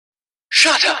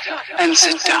Shut up and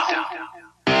sit down.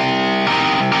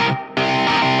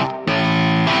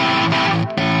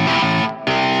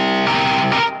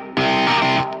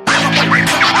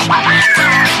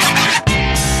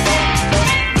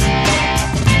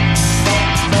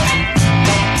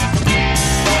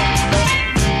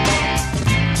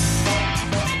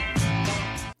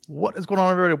 What is going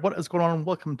on, everybody? What is going on?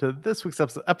 Welcome to this week's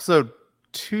episode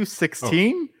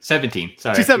 216? 17.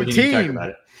 Sorry.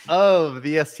 217 of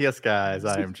the STS guys.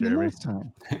 I am Jeremy.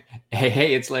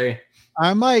 Hey, it's Larry.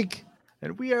 I'm Mike.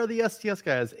 And we are the STS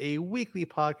guys, a weekly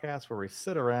podcast where we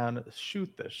sit around,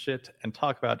 shoot the shit, and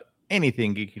talk about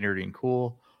anything geeky, nerdy, and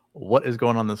cool. What is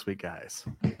going on this week, guys?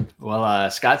 Well,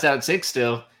 Scott's out sick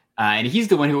still, and he's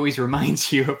the one who always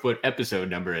reminds you of what episode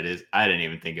number it is. I didn't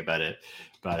even think about it.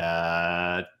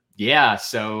 But, yeah,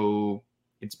 so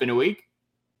it's been a week.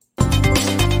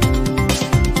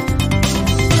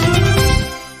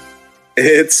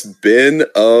 It's been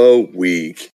a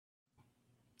week.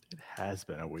 It has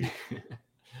been a week.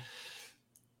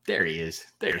 There he is.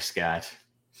 There's Scott.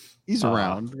 He's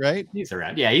around, right? He's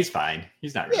around. Yeah, he's fine.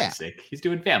 He's not really sick. He's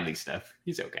doing family stuff.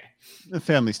 He's okay. The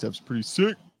family stuff's pretty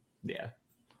sick. Yeah.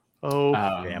 Oh,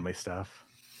 family stuff.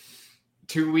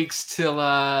 2 weeks till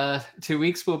 2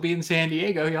 weeks we'll be in San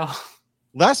Diego, y'all.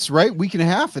 That's right. Week and a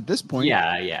half at this point.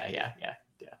 Yeah.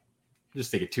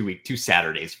 Just think of 2 2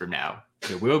 Saturdays from now.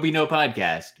 There will be no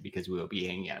podcast because we will be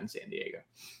hanging out in San Diego.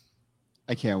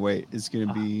 I can't wait. It's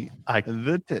gonna be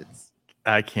the tits.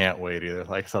 I can't wait either.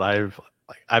 Like I said,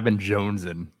 I've been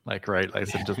jonesing, like I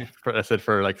said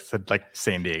for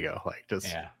San Diego,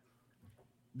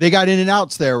 They got in and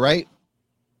outs there, right?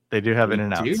 They do have in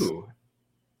and outs.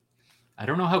 I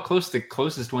don't know how close the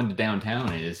closest one to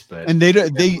downtown is, but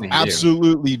they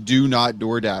absolutely do not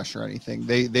DoorDash or anything.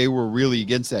 They were really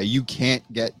against that.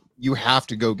 You have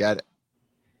to go get it.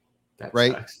 That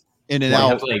right? Sucks. In and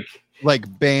out,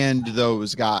 like banned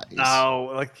those guys.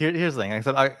 Oh, here's the thing. I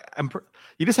said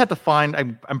you just have to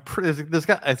find.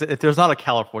 If there's not a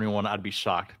California one, I'd be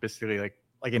shocked. Basically,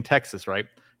 like in Texas, right?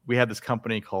 We have this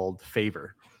company called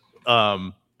Favor.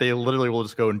 They literally will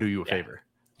just go and do you a favor.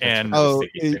 And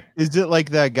is it like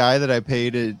that guy that I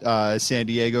paid at San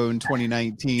Diego in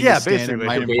 2019? Yeah, basically.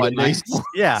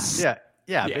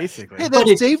 Yeah, basically. Hey,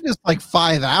 that saved us like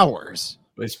 5 hours.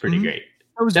 It was pretty great.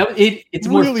 It's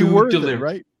more really food delivery,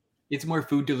 right? It's more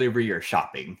food delivery or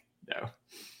shopping, though,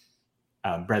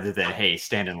 rather than hey,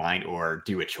 stand in line or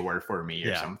do a chore for me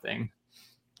or something.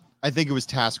 I think it was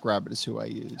TaskRabbit is who I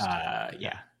used.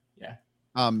 Yeah.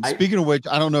 Speaking of which,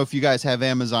 I don't know if you guys have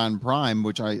Amazon Prime,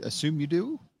 which I assume you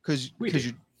do, because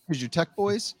you're tech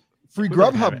boys. Free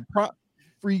Grubhub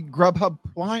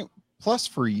Plus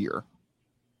for a year.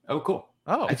 Oh, cool.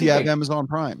 Oh, if you have Amazon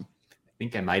Prime. I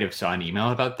think I might have saw an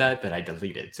email about that I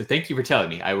deleted. So thank you for telling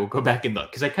me. I will go back and look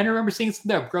because I kind of remember seeing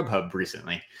something about Grubhub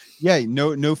recently. Yeah,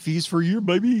 no fees for a year,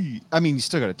 baby. I mean, you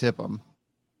still got to tip them.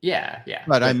 Yeah.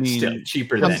 But I mean, still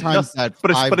cheaper sometimes than that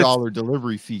 $5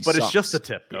 delivery fee. But sucks. it's just the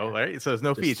tip, though, right? So there's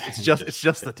no fees. It's just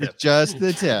the tip. It's just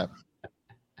the tip.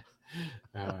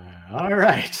 All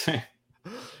right.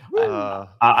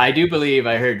 I do believe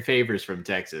I heard favors from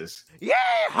Texas.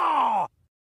 Yeah.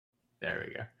 There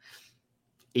we go.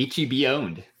 HEB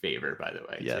owned Favor, by the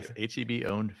way. Yes, HEB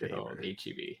owned Favor.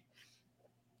 HEB.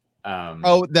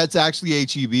 That's actually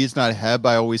HEB. It's not Heb.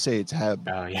 I always say it's Heb.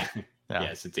 Oh yeah.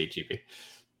 Yes, it's HEB.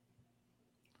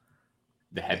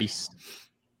 The Hebbies.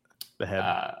 The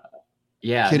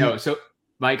Heb. So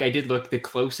Mike, I did look. The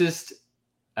closest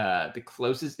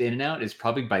in and out is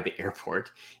probably by the airport.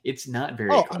 It's not very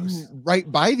close. I'm right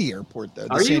by the airport though.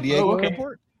 The San Diego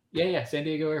airport. Yeah, San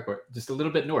Diego airport. Just a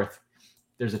little bit north.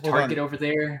 There's a Target over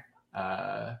there.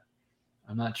 I'm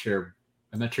not sure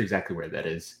exactly where that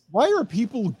is. Why are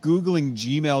people Googling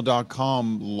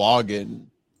gmail.com login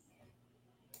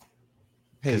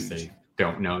Because page? they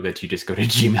don't know that you just go to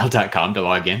gmail.com to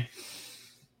log in.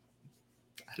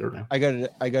 I don't know. I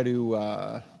got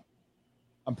to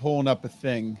I'm pulling up a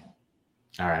thing.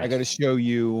 All right. I got to show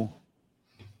you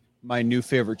my new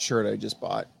favorite shirt I just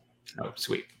bought. Oh,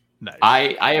 sweet. Nice.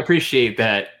 I appreciate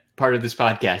that part of this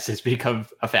podcast has become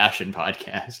a fashion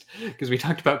podcast because we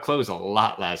talked about clothes a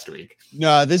lot last week.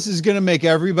 No, this is going to make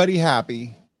everybody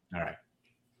happy. All right.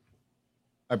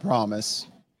 I promise.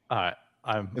 All right.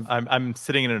 I'm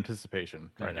sitting in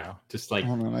anticipation right now. Just like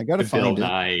hold on, I gotta find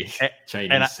it.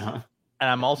 Chinese song. And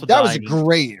I'm also that was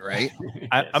great, right?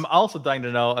 Yes. I'm also dying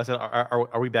to know. I said,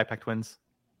 are we backpack twins?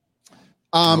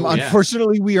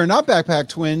 Unfortunately, we are not backpack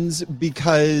twins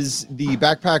because the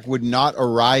backpack would not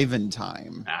arrive in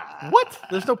time. What?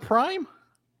 There's no Prime?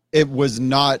 It was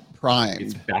not It's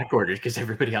primed. back ordered because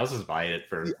everybody else is buying it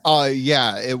for.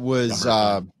 Yeah, it was.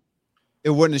 Summertime. It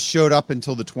wouldn't have showed up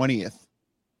until the 20th.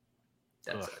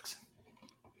 That sucks.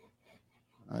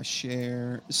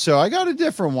 Share. So I got a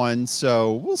different one.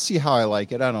 So we'll see how I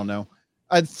like it. I don't know.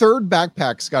 A third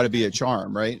backpack's got to be a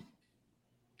charm, right?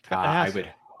 I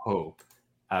would hope.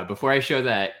 Before I show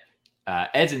that,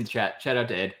 Ed's in the chat. Shout out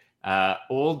to Ed.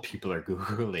 Old people are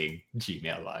Googling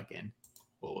Gmail login.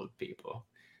 Old people.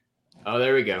 Oh,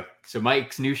 there we go. So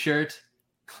Mike's new shirt.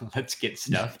 Let's get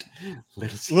stuffed.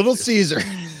 Little Caesar.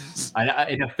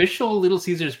 An official Little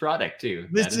Caesars product, too.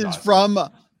 This is awesome. From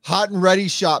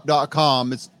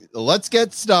hotandreadyshop.com. It's Let's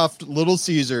Get Stuffed Little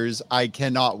Caesars. I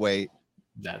cannot wait.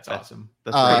 That's awesome.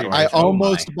 That's I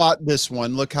almost bought this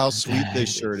one. Look how sweet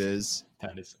this shirt is.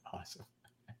 That is awesome.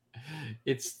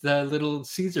 It's the Little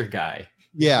Caesar guy.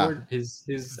 Yeah.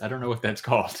 His I don't know what that's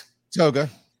called. Toga.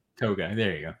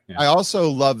 There you go. Yeah. I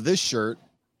also love this shirt,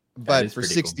 but for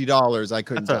 $60, cool. I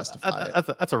couldn't justify it.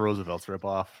 That's a Roosevelt's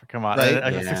ripoff. Come on.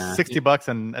 Right? Yeah. $60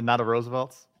 and not a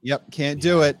Roosevelt's? Yep. Can't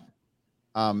do it.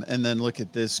 And then look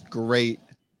at this great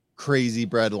Crazy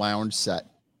Bread lounge set.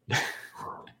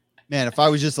 Man, if I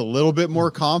was just a little bit more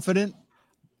confident,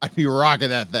 I'd be rocking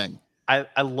that thing.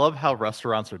 I love how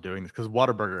restaurants are doing this because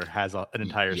Whataburger has an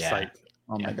entire site.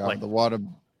 Oh my God.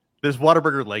 There's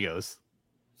Whataburger Legos.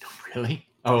 Really?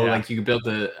 Oh, like you can build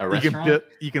a restaurant?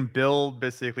 You can build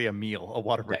basically a meal, a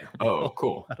Whataburger. Oh,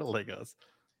 cool. Out of Legos.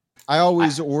 I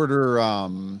always order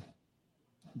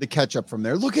the ketchup from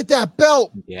there. Look at that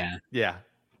belt. Yeah.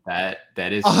 That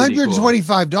is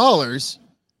 $125. Cool.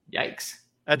 Yikes.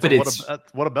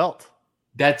 What a belt.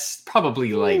 That's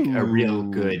probably like a real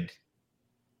good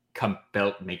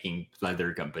belt making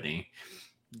leather company.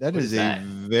 That is a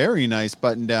very nice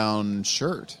button down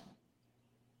shirt.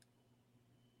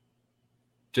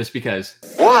 Just because.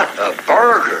 What a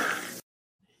burger!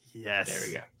 Yes. There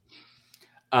we go.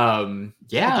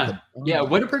 Yeah.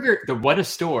 Whataburger, the What a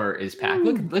Store is packed.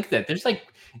 Look at that. There's look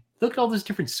at all those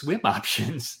different swim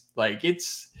options. Like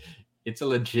it's a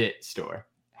legit store.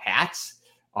 Hats,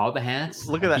 all the hats.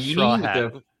 Look at that straw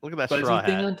hat. Look at that straw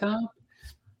thing hat on top.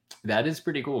 That is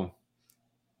pretty cool.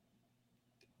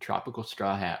 Tropical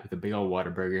straw hat with a big old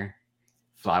Whataburger,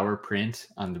 flower print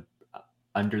on the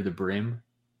under the brim.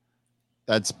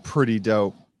 That's pretty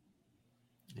dope.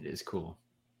 It is cool.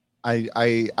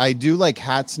 I do like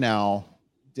hats now,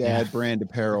 dad brand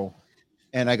apparel,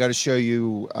 and I got to show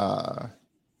you.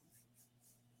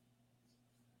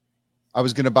 I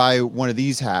was going to buy one of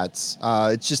these hats.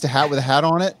 It's just a hat with a hat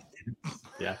on it.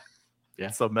 Yeah.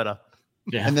 So meta.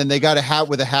 Yeah. And then they got a hat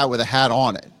with a hat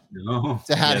on it. No. It's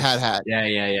a hat.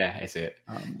 Yeah. I see it.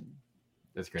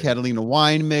 That's great. Catalina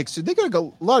wine mixer. They got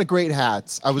a lot of great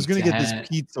hats. I was going to get this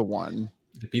pizza one.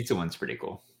 The pizza one's pretty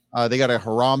cool. They got a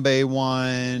Harambe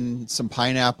one, some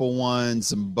pineapple ones,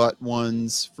 some butt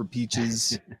ones for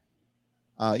peaches.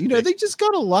 They just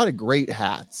got a lot of great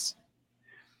hats.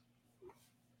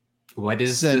 What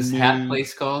is this hat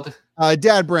place called?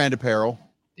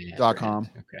 Dadbrandapparel.com.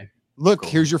 Okay. Look,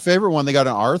 here's your favorite one. They got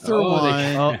an Arthur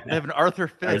one. They have an Arthur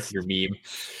fist. Arthur meme.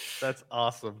 That's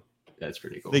awesome. That's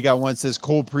pretty cool. They got one that says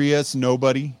Cole Prius,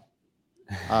 nobody.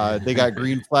 They got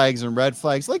green flags and red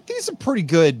flags. Like these are pretty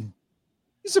good.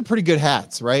 These are pretty good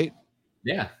hats, right?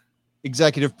 Yeah.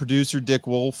 Executive producer Dick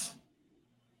Wolf.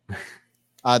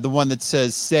 The one that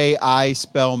says "Say I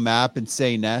spell map" and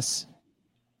 "Say Ness."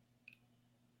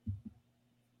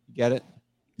 Get it?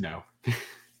 No.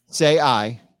 Say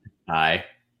I.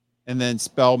 And then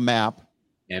spell map.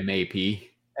 MAP.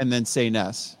 And then say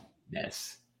Ness.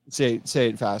 Ness. Say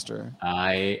it faster.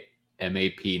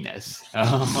 MAP-ness.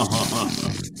 Oh.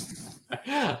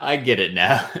 I get it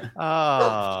now.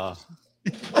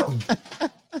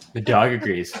 The dog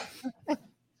agrees.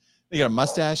 They got a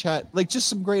mustache hat. Like just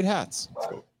some great hats.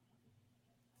 Cool.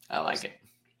 I like it.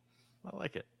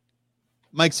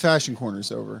 Mike's Fashion Corner's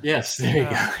over. Yes, there you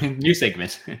go. New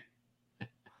segment.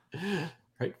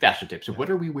 Right, fashion tips. So what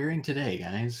are we wearing today,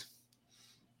 guys?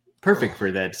 Perfect for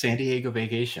that San Diego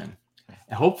vacation.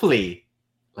 Hopefully,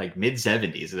 like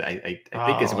mid-70s. I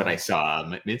think is what I saw.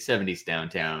 Mid-70s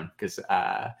downtown. Because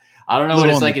I don't know what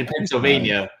it's like in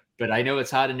Pennsylvania, but I know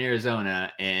it's hot in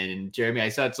Arizona. And Jeremy, I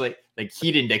saw it's like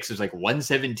heat index was like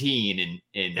 117 in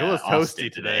it was Austin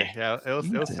toasty today. Yeah, it was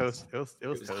toasty. It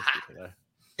was toasty today.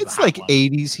 It's like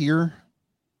 80s here.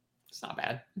 It's not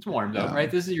bad. It's warm though, right?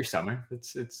 This is your summer.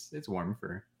 It's warm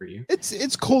for you.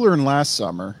 It's cooler than last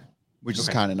summer, which is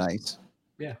kind of nice.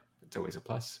 Yeah, it's always a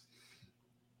plus.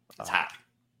 It's hot.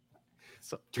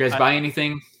 So, did you guys buy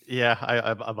anything? Yeah,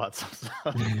 I bought some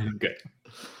stuff. Good.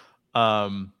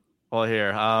 Well,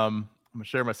 here. gonna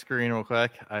share my screen real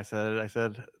quick. I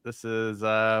said this is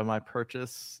my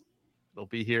purchase. It'll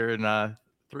be here in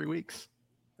 3 weeks.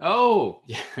 Oh,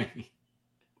 yeah.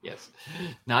 Yes.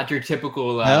 Not your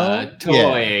typical Hell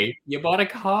toy. yeah. You bought a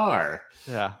car.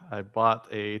 Yeah, I bought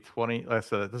a 20. I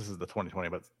said this is the 2020,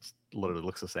 but it literally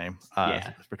looks the same.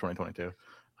 Yeah. For 2022.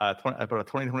 I bought a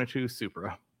 2022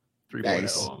 Supra 3.0.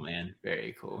 Nice. Oh man,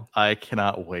 very cool. I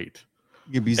cannot wait.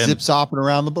 You'd be zip sopping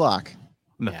around the block.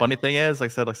 And the Yeah. funny thing is, I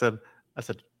said,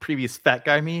 previous fat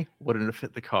guy me wouldn't have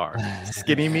fit the car.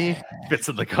 Skinny me fits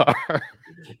in the car.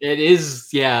 It is,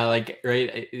 yeah, like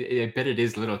right. I bet it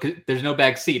is little because there's no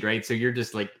back seat, right? So you're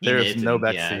just like in There's it, no and,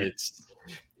 back yeah, seat.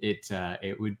 It's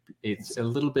a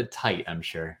little bit tight, I'm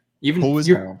sure. Even Cool as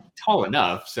you're hell. tall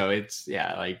enough, so it's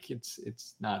like it's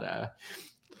not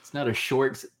a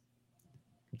short,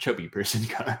 chubby person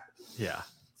car. Yeah.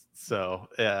 So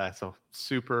yeah, so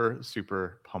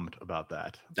super pumped about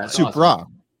that. That's Supra.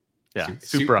 awesome. Yeah,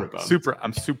 Super pumped.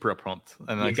 I'm super pumped.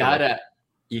 And You like I said,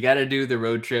 you gotta do the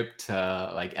road trip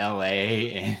to like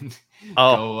LA and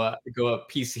oh go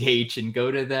up PCH and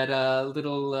go to that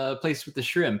little place with the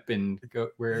shrimp and go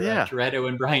where Yeah. Toretto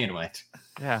and Brian went.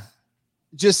 yeah,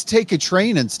 Just take a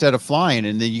train instead of flying,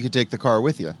 and then you could take the car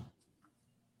with you.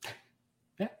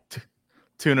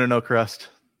 tuna no crust.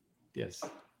 Yes.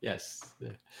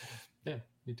 Yeah.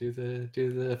 You do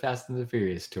the Fast and the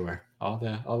Furious tour. All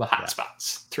the hot Yeah.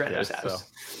 spots. Toretto's Yeah,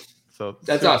 house. So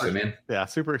That's super- awesome, man. Yeah,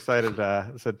 super excited.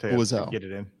 Said to Cool as hell. get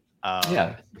it in.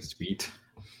 Yeah. Sweet.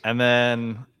 And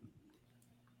then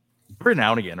every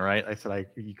now and again, right? I said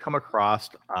you come across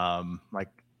like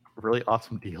really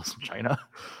awesome deals in China.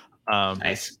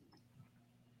 Nice.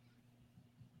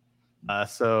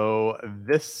 So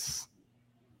this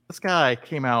guy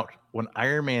came out when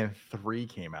Iron Man 3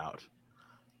 came out,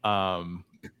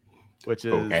 which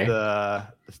is Okay. the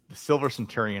Silver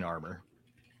Centurion armor.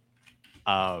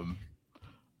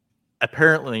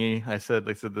 Apparently, I said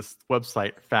this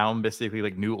website found basically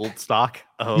like new old stock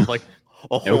of like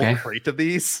a whole Okay. crate of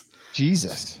these.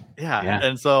 Jesus. Yeah.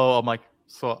 And so I'm like,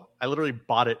 so I literally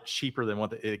bought it cheaper than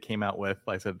what it came out with.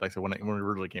 I said when it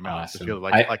originally came out. Awesome. Just feels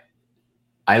like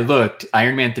I looked.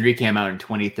 Iron Man 3 came out in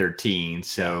 2013,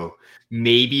 so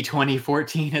maybe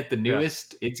 2014 at the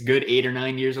newest. It's good 8 or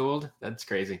 9 years old. That's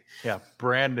crazy. yeah,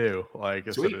 brand new.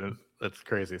 Like Sweet. it's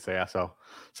crazy. So yeah, so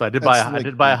I did buy That's I like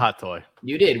did buy a the- hot toy.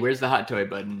 You did. Where's the hot toy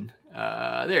button?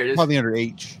 There it is. Probably under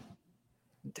H.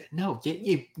 No,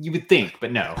 you would think,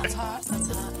 but no. That's hot. That's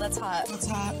hot. That's hot. That's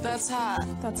hot. That's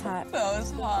hot. That's hot. That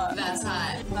was hot. That's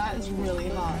hot. That is really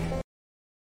hot.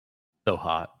 So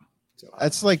hot.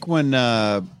 That's like when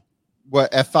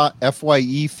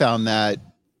FYE found that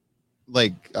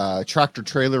like tractor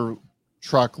trailer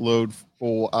truck load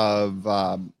full of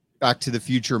Back to the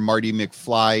Future Marty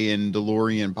McFly and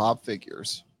DeLorean pop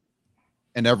figures,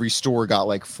 and every store got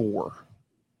like 4,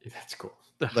 That's cool.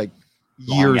 like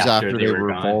Long years after after they they were were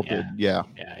gone, vaulted. Yeah.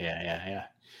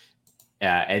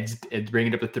 Yeah, Ed's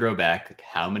bringing up a throwback. Like,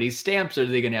 how many stamps are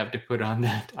they going to have to put on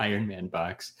that Iron Man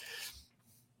box?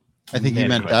 I think he Man,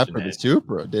 meant that question for the it.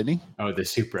 Supra, didn't he? Oh, the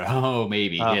Supra. Oh,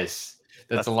 maybe. Yes,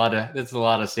 that's a lot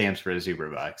of stamps for the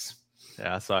Supra box.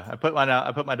 Yeah, so I put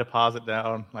my deposit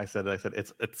down. I said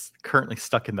it's currently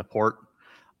stuck in the port.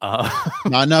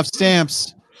 Not enough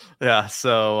stamps. Yeah,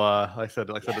 so like I said,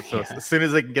 so Yeah. as soon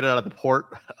as I can get it out of the port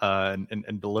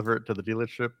and deliver it to the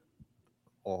dealership,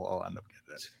 I'll end up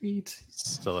getting it. Sweet.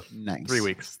 So Nice. 3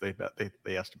 weeks they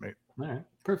estimate. All right,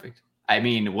 perfect. I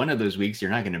mean, one of those weeks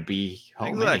you're not going to be home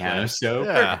Exactly. anyhow, so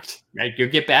Yeah. perfect. Right, you'll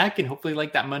get back, and hopefully,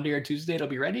 like that Monday or Tuesday, it'll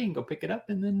be ready, and go pick it up,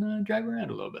 and then drive around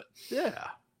a little bit. Yeah,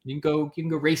 You can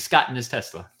go race Scott in his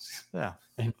Tesla, yeah.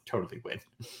 and totally win.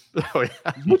 Oh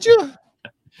yeah. Would you?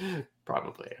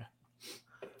 Probably.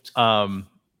 0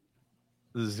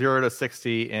 to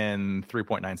 60 in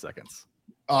 3.9 seconds.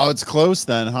 Oh, it's close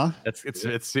then, huh?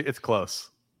 It's close.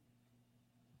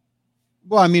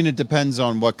 Well, I mean, it depends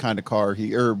on what kind of car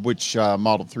which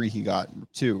Model 3 he got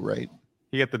too, right?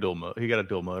 He got he got a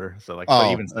dual motor, so like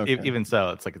Oh, but okay. even so,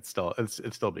 it's like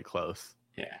it'd still be close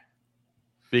Yeah.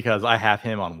 because I have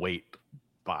him on weight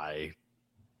by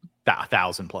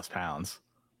 1,000+ pounds.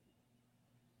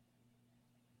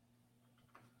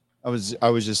 I was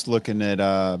just looking at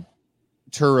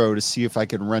Turo to see if I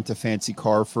could rent a fancy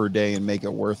car for a day and make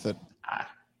it worth it Ah.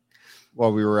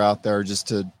 while we were out there, just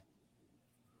to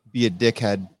be a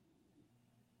dickhead,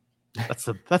 That's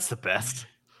the best.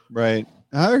 right?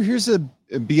 Here's a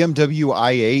BMW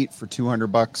i8 for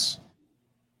 $200,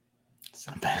 It's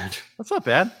not bad. That's not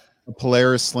bad. a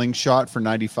Polaris Slingshot for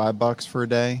 $95 for a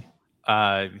day.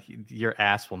 Your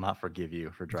ass will not forgive you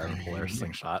for driving a Polaris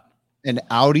Slingshot. an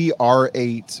Audi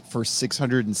R8 for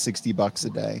 $660 a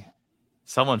day.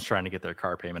 Someone's trying to get their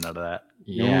car payment out of that.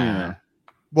 Yeah.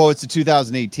 Well, it's a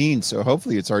 2018, so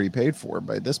hopefully it's already paid for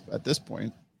at this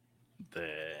point.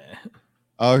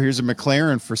 Oh, here's a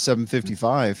McLaren for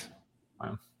 $755.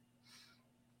 Wow.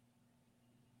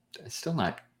 It's still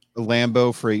not. A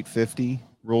Lambo for $850.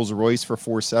 Rolls Royce for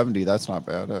 $470. That's not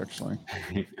bad, actually.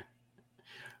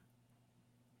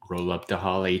 Roll up the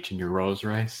Hall H in your Rolls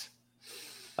Royce.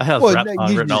 I have rap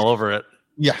song written all over it.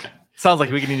 Yeah. Sounds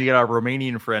like we need to get our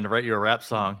Romanian friend to write you a rap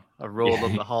song. I rolled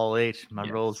up the Hall H, my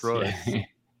Rolls Royce. Yeah.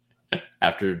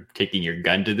 After kicking your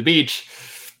gun to the beach.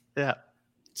 Yeah.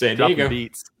 San Dropping Diego.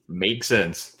 beats. Makes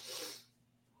sense.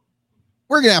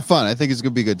 We're going to have fun. I think it's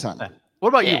going to be a good time. What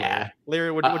about Yeah. you,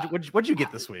 Larry? What'd you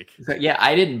get this week? So, yeah,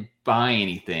 I didn't buy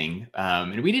anything.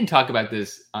 And we didn't talk about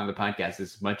this on the podcast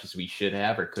as much as we should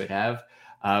have or could have.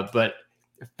 But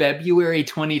February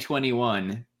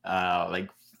 2021, like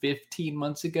 15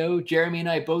 months ago, Jeremy and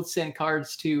I both sent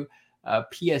cards to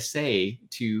PSA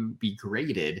to be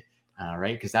graded,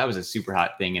 right? Because that was a super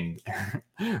hot thing in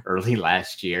early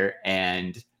last year.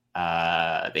 And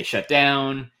they shut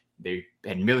down. They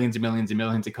had millions and millions and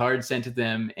millions of cards sent to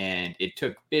them. And it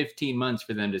took 15 months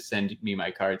for them to send me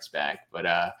my cards back. But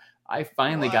I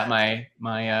finally got my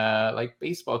like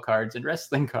baseball cards and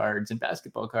wrestling cards and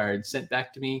basketball cards sent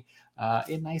back to me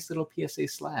in nice little PSA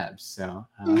slabs. So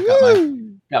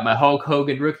got my Hulk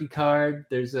Hogan rookie card.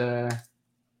 There's I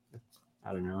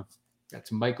don't know, got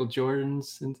some Michael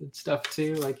Jordans and stuff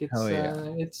too. Like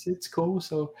it's cool.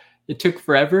 So it took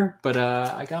forever, but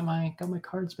I got my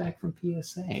cards back from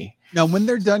PSA. Now, when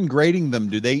they're done grading them,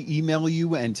 do they email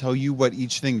you and tell you what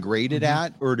each thing graded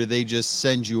at, or do they just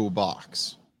send you a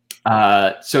box?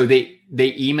 So they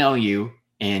email you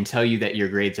and tell you that your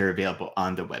grades are available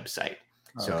on the website.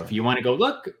 So if you want to go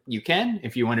look, you can.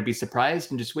 If you want to be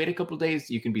surprised and just wait a couple days,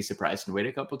 you can be surprised and wait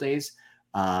a couple days.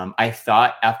 I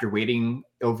thought after waiting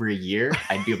over a year,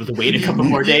 I'd be able to wait a couple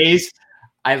more days.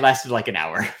 I lasted like an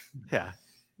hour. Yeah.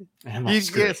 And I'm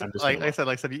like I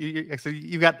said,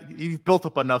 you've built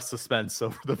up enough suspense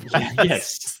over the past.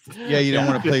 Yes. Yeah, you don't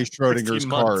want to play Schrodinger's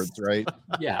cards, right?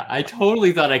 Yeah, I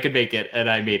totally thought I could make it, and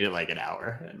I made it like an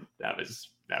hour, and that was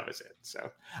it. So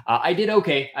I did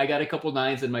okay. I got a couple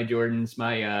nines in my Jordans.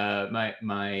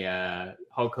 My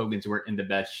Hulk Hogan's weren't in the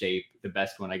best shape. The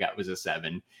best one I got was a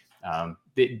 7.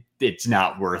 It's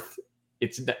not worth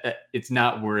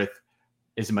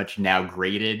as much now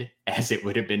graded as it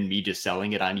would have been me just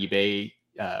selling it on eBay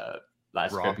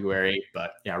last February.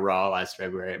 But yeah, raw last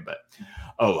February. But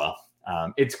oh well,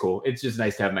 it's cool. It's just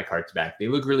nice to have my cards back. They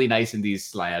look really nice in these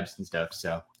slabs and stuff.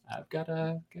 So I've got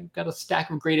a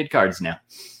stack of graded cards now.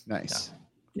 Nice.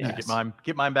 Yeah.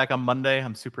 Get mine back on Monday.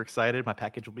 I'm super excited. My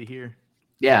package will be here.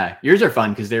 Yeah, yours are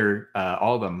fun because they're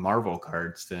all the Marvel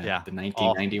cards, the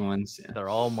 1990 ones. Yeah. They're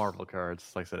all Marvel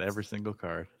cards. Like I said, every single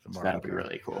card. That'll be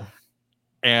really cool.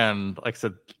 And like I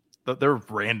said, they're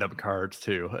random cards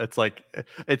too. It's like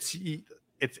it's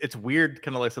weird,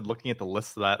 kind of like I said, looking at the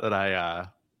list that I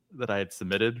had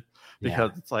submitted,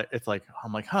 because it's like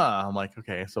I'm like,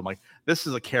 okay, so I'm like, this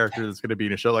is a character that's going to be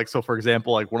in a show. Like, so for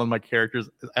example, like one of my characters,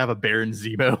 I have a Baron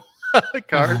Zemo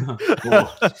card.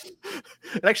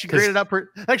 It actually graded up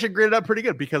pretty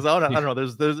good, because I don't know.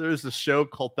 There's this show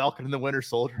called Falcon and the Winter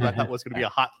Soldier that I thought was going to be a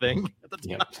hot thing at the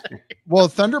time. Well,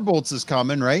 Thunderbolts is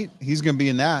coming, right? He's going to be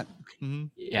in that. Mm-hmm.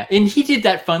 Yeah, and he did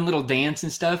that fun little dance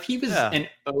and stuff. He was an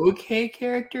okay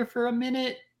character for a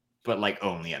minute, but like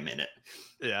only a minute.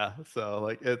 Yeah, so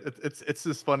like it's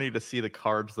just funny to see the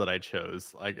cards that I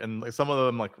chose, like, and like some of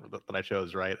them like that I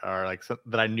chose, right, are like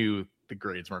that I knew the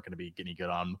grades weren't going to be any good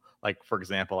on. Like, for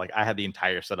example, like I had the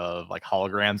entire set of like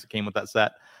holograms that came with that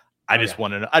set. I just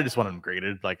wanted them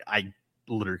graded. Like, I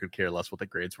literally could care less what the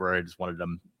grades were. I just wanted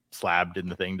them slabbed in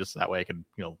the thing, just that way I could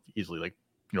easily like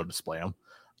display them.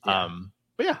 Yeah.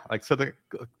 But yeah, like, so the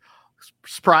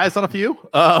surprised on a few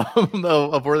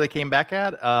of where they came back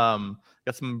at.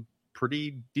 Got some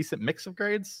pretty decent mix of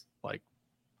grades. Like,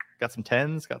 got some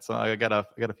 10s, I got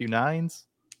a few 9s,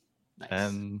 Nice.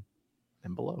 and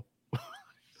below.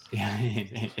 Yeah,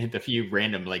 and a few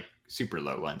random like super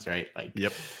low ones, right? Like,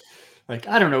 yep. Like,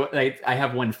 I don't know, I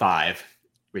have 1 5,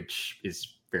 which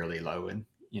is fairly low in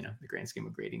the grand scheme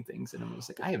of grading things, and I'm just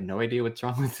like, I have no idea what's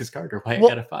wrong with this card or why I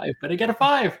got a 5, but I got a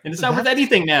 5, and it's not worth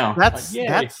anything now.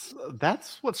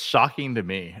 That's what's shocking to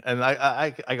me, and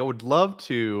I would love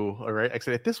to. All right,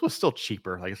 actually, if this was still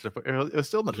cheaper, like if it was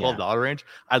still in the $12 range,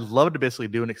 I'd love to basically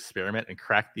do an experiment and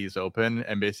crack these open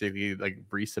and basically like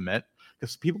resubmit,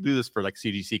 because people do this for like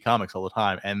CGC comics all the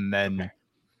time, and then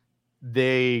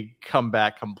they come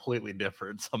back completely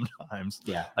different sometimes.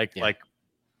 Yeah, like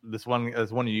this one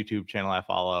YouTube channel I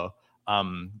follow.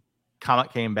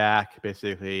 Comet came back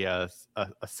basically a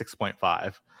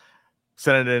 6.5.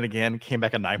 Sent it in again, came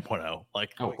back a 9.0.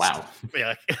 Like, Oh wow,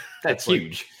 yeah, that's like,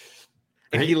 huge.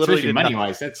 and Right? he literally Especially did money nothing.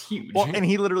 wise, that's huge. Well, and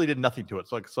he literally did nothing to it.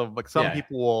 So some Yeah.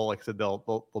 people will, like I said,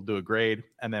 they'll do a grade,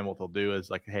 and then what they'll do is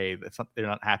like, hey, they're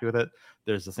not happy with it.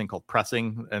 There's this thing called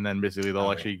pressing, and then basically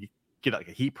they'll actually get like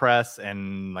a heat press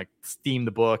and like steam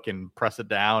the book and press it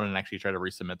down and actually try to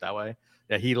resubmit that way.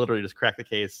 Yeah, he literally just cracked the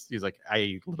case. He's like,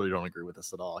 I literally don't agree with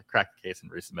this at all. I cracked the case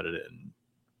and resubmitted it, and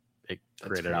it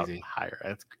graded out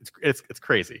higher. It's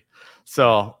crazy.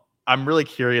 So I'm really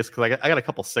curious because I got a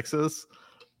couple 6s.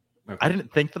 Okay. I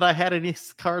didn't think that I had any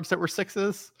cards that were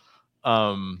 6s.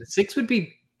 The 6 would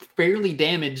be fairly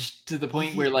damaged to the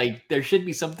point where like there should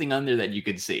be something on there that you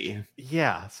could see.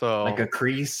 Yeah, so Like a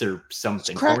crease or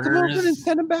something. Just crack them open and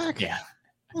send them back. Yeah.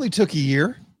 Only took a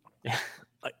year. Yeah.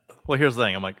 Well, here's the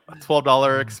thing. I'm like, a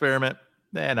 $12 experiment,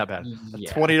 not bad. A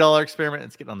 $20 experiment,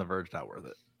 it's getting on the verge, not worth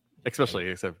it. Especially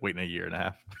except waiting a year and a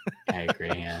half. I agree.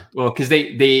 Yeah. Well, because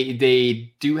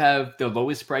they do have the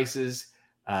lowest prices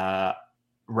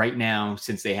right now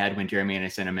since they had when Jeremy and I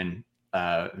sent them in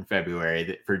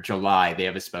February. For July, they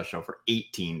have a special for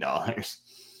 $18.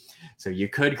 So you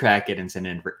could crack it and send it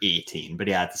in for $18. But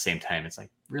yeah, at the same time, it's like,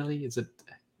 really? It's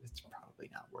probably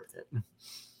not worth it.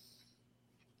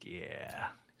 Yeah.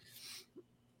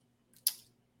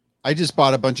 I just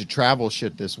bought a bunch of travel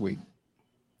shit this week.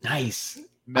 Nice. I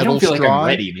Metal don't feel like straw. I'm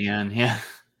ready, man. Yeah.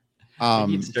 I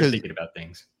need to start 'cause thinking about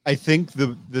things. I think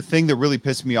the thing that really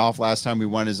pissed me off last time we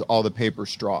went is all the paper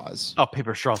straws. Oh,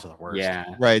 paper straws are the worst. Yeah.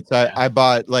 Right. So I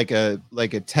bought like a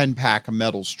 10-pack of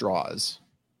metal straws.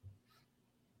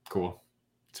 Cool.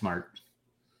 Smart.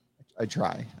 I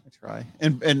try.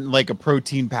 And like a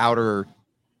protein powder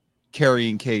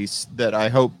carrying case that I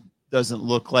hope doesn't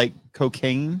look like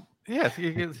cocaine. Yeah,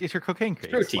 it's your cocaine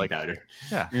case. Protein powder.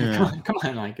 Yeah. Come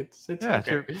on, like it's Yeah,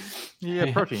 okay.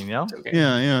 Yeah, protein, you know? It's okay.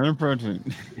 Yeah,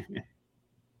 protein.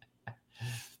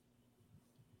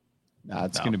 Nah,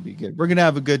 it's gonna be good. We're gonna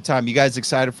have a good time. You guys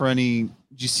excited for any?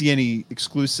 Did you see any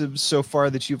exclusives so far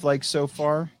that you've liked so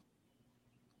far?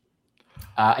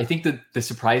 I think the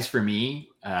surprise for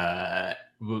me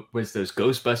was those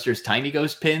Ghostbusters Tiny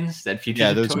Ghost pins that Future.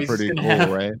 Yeah, those Toys are pretty cool,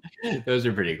 have. right? Those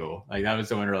are pretty cool. Like that was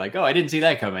the one where like, oh, I didn't see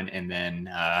that coming, and then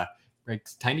like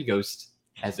Tiny Ghost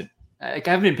hasn't. Like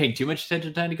I haven't been paying too much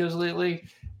attention to Tiny Ghost lately,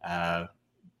 but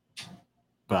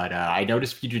I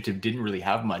noticed Fugitive didn't really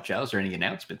have much else or any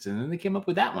announcements, and then they came up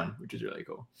with that one, which is really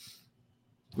cool.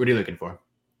 What are you looking for?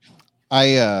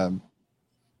 I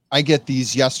get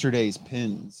these yesterday's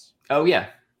pins. Oh yeah.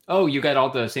 Oh, you got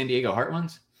all the San Diego Heart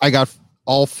ones? I got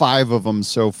all 5 of them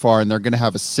so far, and they're gonna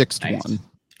have a 6th one.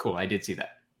 Cool. I did see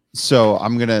that. So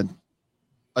I'm gonna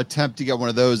attempt to get one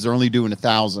of those. They're only doing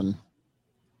 1,000.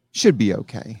 Should be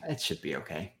okay. It should be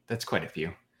okay. That's quite a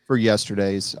few. For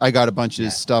yesterday's, I got a bunch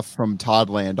of stuff from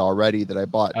Toddland already that I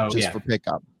bought for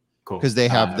pickup. Cool. Because they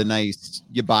have the nice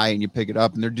you buy and you pick it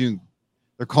up, and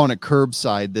they're calling it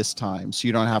curbside this time, so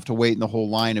you don't have to wait in the whole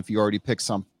line if you already picked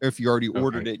some. If you already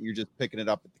ordered it and you're just picking it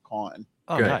up at the con.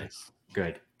 Oh, good. Nice.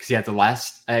 Good. Because the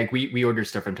last we ordered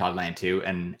stuff from Toddland too,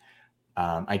 and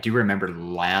I do remember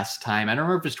last time. I don't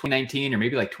remember if it was 2019 or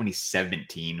maybe like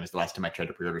 2017 was the last time I tried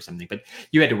to pre-order something. But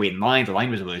you had to wait in line. The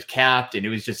line was always capped, and it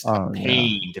was just a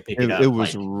pain to pick it up. It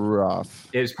was rough.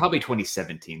 It was probably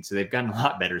 2017, so they've gotten a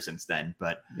lot better since then.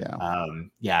 But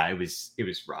it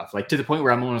was rough. Like to the point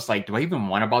where I'm almost like, do I even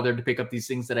want to bother to pick up these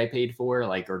things that I paid for?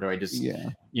 Like, or do I just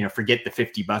forget the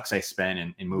 $50 I spent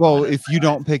and move? Well, if you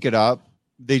don't pick it up,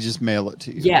 they just mail it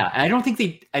to you. Yeah, I don't think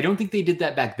they did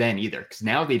that back then either. Because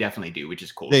now they definitely do, which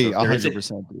is cool. They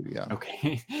 100% do. Yeah.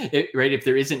 Okay. Right. If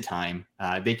there isn't time,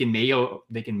 they can mail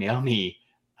me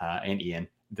and Ian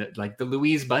the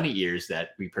Louise bunny ears that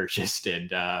we purchased, and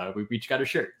we each got a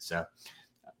shirt. So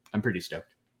I'm pretty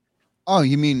stoked. Oh,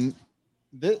 you mean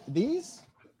these?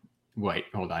 Wait,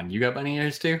 hold on. You got bunny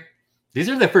ears too? These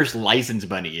are the first licensed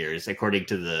bunny ears, according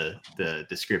to the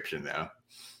description, though.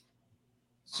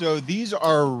 So these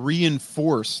are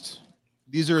reinforced.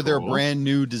 These are their brand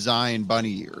new design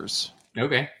bunny ears.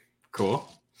 Okay,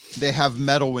 cool. They have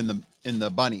metal in the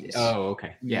bunnies. Oh,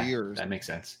 okay. Yeah, ears. That makes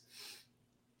sense.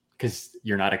 Because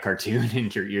you're not a cartoon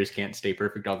and your ears can't stay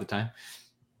perfect all the time.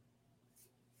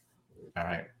 All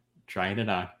right, trying it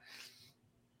on.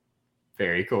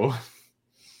 Very cool.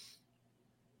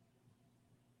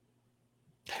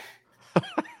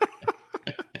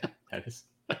 That is.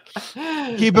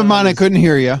 Keep in mind, I couldn't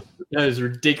hear you. That is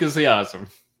ridiculously awesome.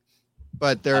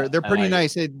 But they're pretty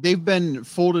nice. They've been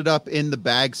folded up in the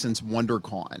bag since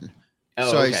WonderCon.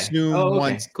 Oh, so okay. I assume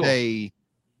once they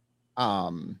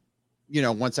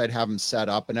Once I'd have them set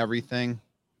up and everything,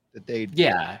 that they'd.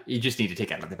 Yeah, you just need to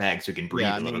take it out of the bag so you can breathe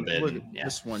a little bit. Look at Yeah.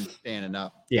 this one standing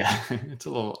up. Yeah, it's a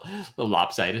little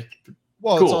lopsided.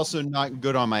 Well, Cool. it's also not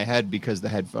good on my head because of the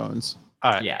headphones.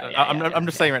 All right. Yeah, I'm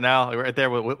just saying right now, right there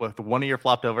with one ear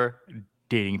flopped over,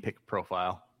 dating pic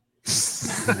profile.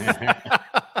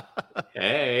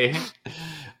 Hey,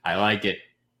 I like it.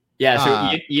 Yeah.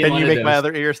 So Can you make my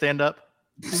other ear stand up?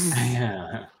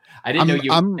 Yeah. I didn't know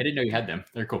you had them.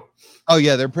 They're cool. Oh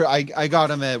yeah, I got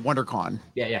them at WonderCon.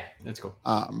 Yeah, that's cool.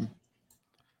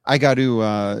 I got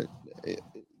to.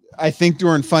 I think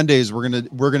during Fun Days we're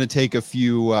gonna take a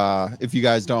few. If you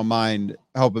guys don't mind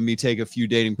helping me take a few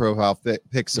dating profile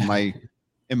pics in my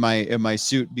in my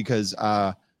suit, because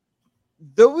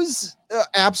those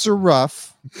apps are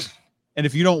rough, and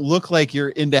if you don't look like you're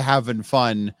into having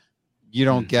fun, you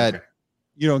don't get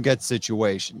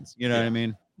situations. You know what I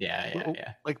mean?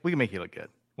 Yeah. Like we can make you look good.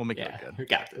 We'll make you look good. We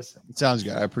got this. It sounds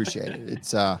good. I appreciate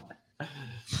it.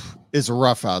 It's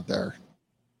rough out there.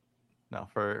 No,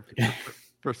 for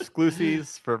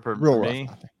exclusives for Real me,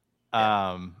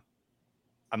 rough.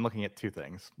 I'm looking at two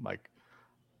things. Like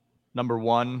number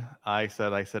one, I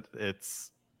said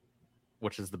it's,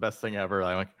 which is the best thing ever.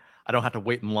 I don't have to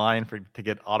wait in line to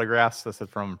get autographs. I said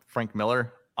from Frank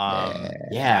Miller.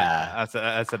 Yeah.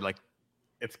 I said like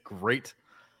it's great.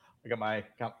 I got my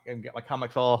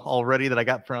comics all ready that I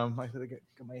got from my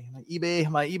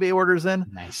eBay orders in.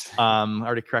 Nice. I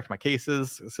already cracked my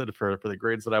cases for the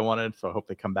grades that I wanted, so I hope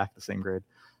they come back the same grade.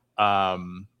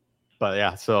 But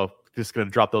yeah, so just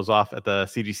gonna drop those off at the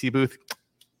CGC booth,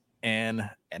 and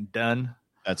done.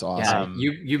 That's awesome.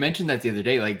 Yeah, you mentioned that the other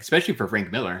day, like especially for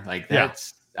Frank Miller, like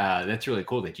that's really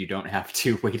cool that you don't have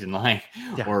to wait in line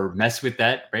or mess with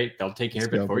that. Right? They'll take care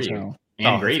of it for you.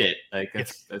 And grade it. Like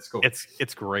that's cool.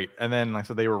 It's great. And then like I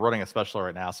said, they were running a special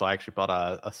right now, so I actually bought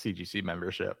a CGC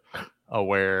membership,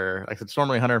 where like I said it's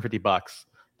normally $150,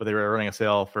 but they were running a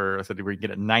sale for, I said we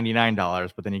get it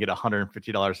 $99, but then you get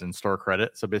 $150 in store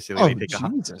credit. So basically they take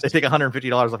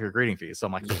 $150 off your grading fee. So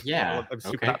I'm like, I'm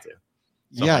super not to.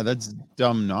 So yeah, that's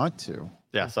dumb not to.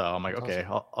 Yeah, so I'm like, okay,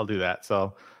 I'll do that.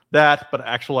 So that, but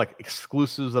actual like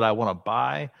exclusives that I want to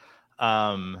buy,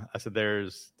 I said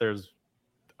there's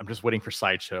I'm just waiting for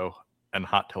Sideshow and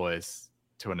Hot Toys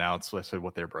to announce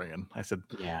what they're bringing. I said,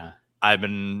 I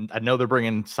know they're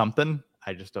bringing something.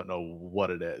 I just don't know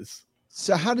what it is.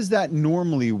 So how does that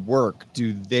normally work?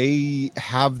 Do they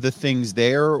have the things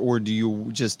there, or do you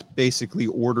just basically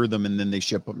order them and then they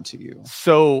ship them to you?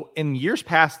 So in years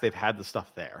past, they've had the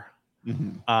stuff there.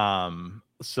 Mm-hmm.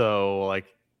 So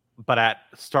like, but at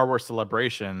Star Wars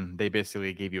Celebration, they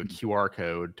basically gave you a QR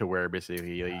code to where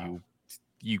basically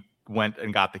you went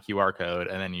and got the QR code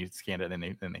and then you scanned it and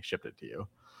then they shipped it to you.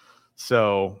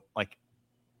 So like,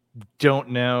 don't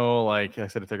know, like I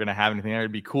said, if they're going to have anything there,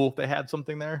 it'd be cool if they had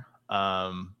something there.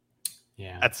 At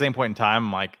the same point in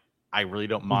time, like I really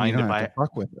don't mind if I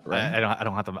fuck with it, right? I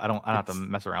don't have to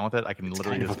mess around with it. I can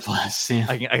literally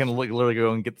I can literally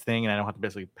go and get the thing and I don't have to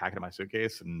basically pack it in my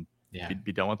suitcase and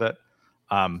be done with it.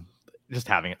 Just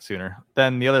having it sooner.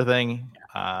 Then the other thing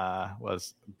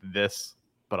was this,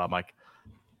 but I'm like,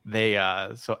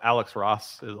 so Alex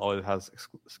Ross always has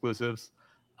exclusives.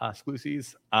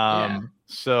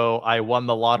 So I won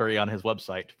the lottery on his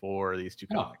website for these two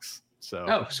comics.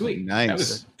 So sweet, nice. That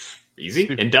was easy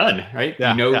and done, right?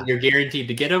 Yeah, you're guaranteed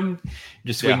to get them.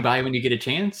 Just swing by when you get a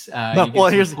chance.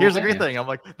 Here's the great thing. I'm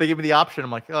like, they give me the option.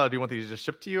 I'm like, oh, do you want these just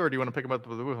shipped to you, or do you want to pick them up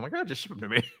with the booth? I'm like, oh, just ship them to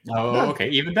me. Oh, okay,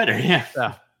 even better. Yeah.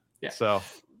 So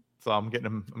I'm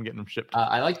getting them shipped.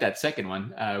 I like that second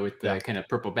one with the kind of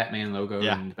purple Batman logo.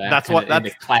 Yeah, in the back, that's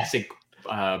the classic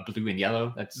blue and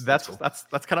yellow. That's cool.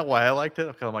 That's kind of why I liked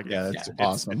it. I'm like, that's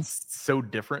awesome. It's so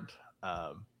different.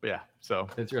 But yeah, so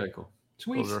that's really cool.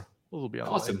 Sweet. Those will be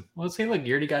awesome. Well, let's say like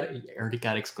you already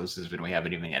got exclusives when we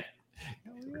haven't even yet.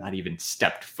 We're not even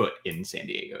stepped foot in San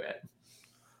Diego yet.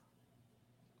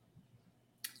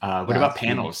 What about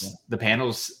panels? The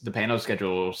panel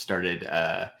schedule started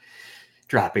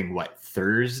dropping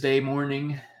Thursday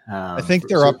morning. I think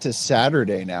they're up to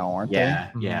Saturday now, aren't they?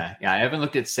 Yeah. I haven't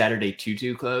looked at Saturday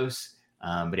too close.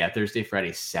 But yeah, Thursday,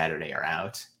 Friday, Saturday are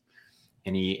out.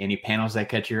 Any panels that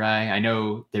catch your eye? I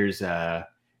know there's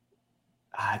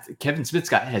Kevin Smith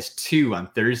has 2 on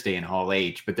Thursday in Hall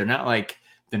H, but they're not like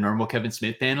the normal Kevin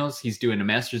Smith panels. He's doing a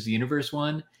Masters of the Universe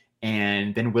one,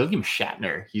 and then William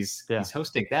Shatner. He's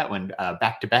hosting that one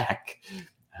back to back.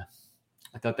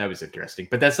 I thought that was interesting,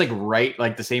 but that's like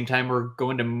the same time we're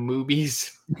going to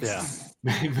movies. Yeah,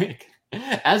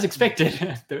 as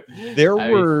expected. There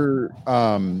were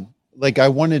I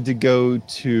wanted to go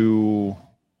to.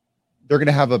 They're going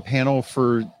to have a panel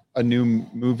for a new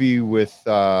movie with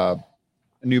a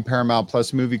new Paramount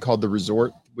Plus movie called The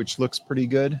Resort, which looks pretty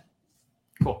good.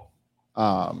 Cool.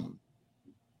 But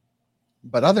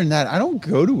other than that, I don't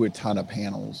go to a ton of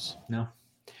panels. No.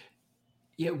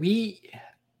 Yeah,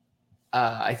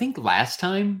 I think last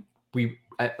time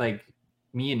like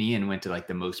me and Ian went to like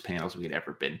the most panels we had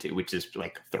ever been to, which is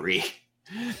like 3.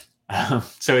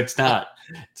 So it's not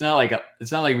like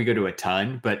we go to a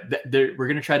ton, but we're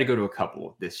gonna try to go to a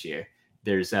couple this year.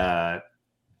 There's I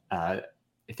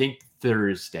think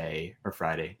Thursday or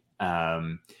Friday.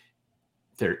 Friday.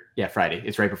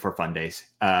 It's right before Fun Days.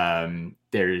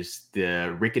 There's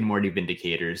the Rick and Morty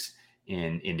Vindicators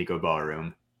in Indigo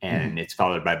Ballroom, and it's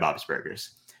followed by Bob's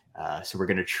Burgers. So we're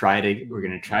gonna try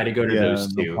to go to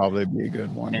those two. Probably be a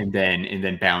good one. And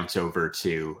then bounce over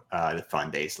to the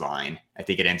Fun Days line. I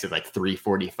think it ends at like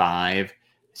 3:45,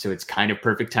 so it's kind of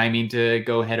perfect timing to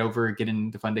go head over, get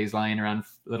in the Fun Days line around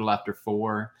a little after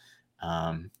 4.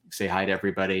 Say hi to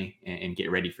everybody and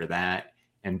get ready for that.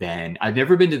 And then I've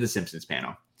never been to the Simpsons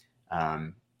panel.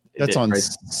 That's on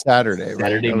Saturday, right?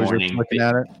 Saturday morning. Looking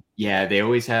at it. Yeah, they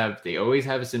always have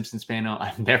a Simpsons panel.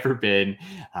 I've never been.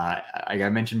 Like I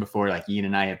mentioned before, like Ian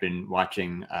and I have been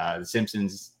watching the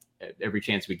Simpsons every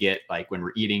chance we get, like when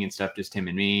we're eating and stuff, just him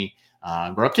and me.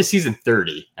 We're up to season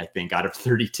 30, I think, out of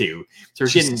 32. So we're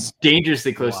getting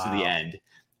dangerously close to the end.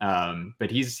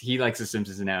 But he likes the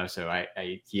Simpsons now, so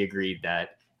he agreed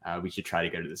that we should try to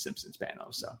go to the Simpsons panel.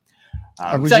 So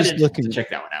I was just looking to check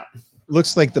that one out.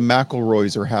 Looks like the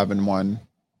McElroys are having one,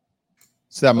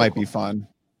 so that might be fun.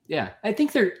 Yeah, I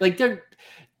think they're like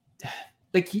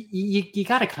you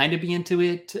got to kind of be into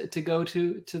it to go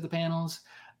to the panels.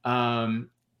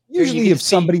 Usually, if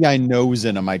somebody I know is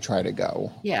in them, I try to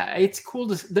go. Yeah, it's cool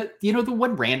the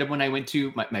one random one I went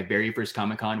to my very first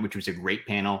Comic-Con, which was a great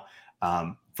panel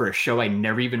for a show I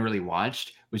never even really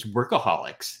watched, was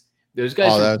Workaholics. Those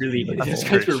guys were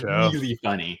really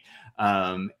funny.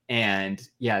 And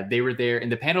yeah, they were there.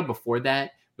 And the panel before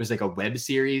that was like a web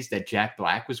series that Jack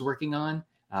Black was working on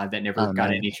that never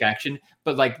got any traction.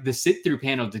 But like the sit-through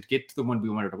panel to get to the one we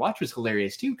wanted to watch was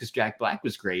hilarious too, because Jack Black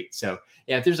was great. So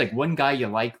yeah, if there's like one guy you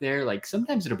like there, like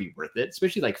sometimes it'll be worth it,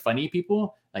 especially like funny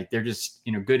people. Like they're just,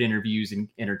 good interviews and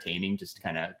entertaining, just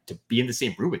kind of to be in the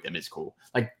same room with them is cool.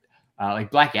 Like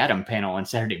Black Adam panel on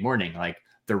Saturday morning, like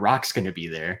The Rock's going to be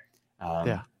there.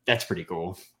 That's pretty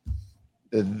cool.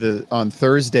 On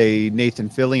Thursday, Nathan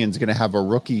Fillion's going to have a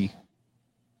rookie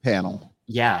panel.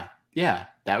 Yeah,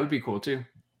 that would be cool too.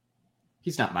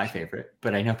 He's not my favorite,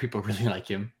 but I know people really like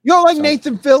him. You don't like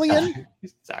Nathan Fillion?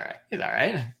 He's all right. He's all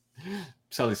right.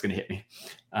 Sully's going to hit me.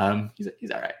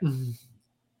 He's all right.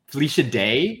 Felicia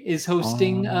Day is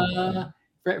hosting.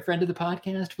 Friend of the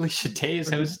podcast, Felicia Day is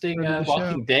hosting a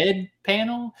Walking Dead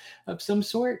panel of some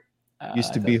sort.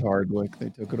 Used to be Hardwick. They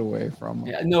took it away from him.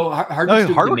 Yeah, no,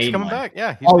 Hardwick's coming back.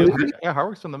 Yeah,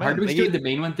 Hardwick's on the main. Hardwick's doing the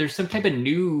main one. There's some type of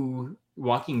new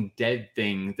Walking Dead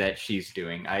thing that she's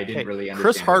doing. I didn't really understand.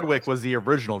 Chris Hardwick was the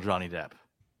original Johnny Depp.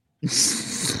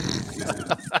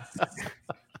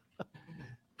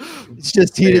 It's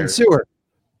just heat and sewer.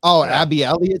 Oh, yeah. Abby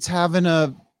Elliott's having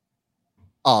a.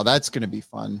 Oh, that's going to be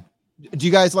fun. Do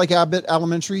you guys like Abbott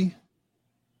Elementary?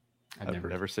 I've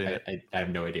never seen it. I have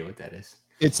no idea what that is.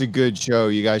 It's a good show.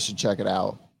 You guys should check it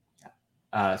out.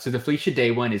 So the Felicia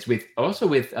Day one is with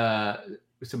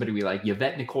somebody we like,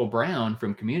 Yvette Nicole Brown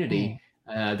from Community.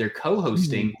 They're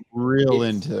co-hosting.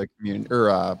 Into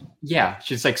Community. Yeah,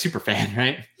 she's like super fan,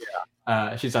 right?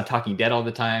 Yeah. She's on Talking Dead all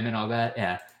the time and all that.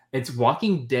 Yeah. It's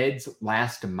Walking Dead's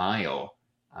Last Mile.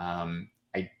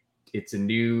 It's a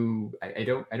new. I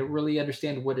don't really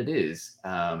understand what it is,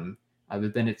 other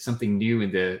than it's something new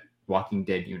in the Walking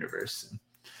Dead universe.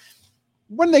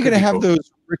 When are they going to have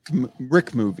those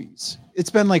Rick movies? It's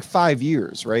been like 5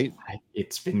 years, right?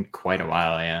 It's been quite a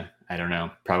while. Yeah, I don't know.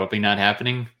 Probably not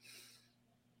happening.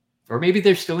 Or maybe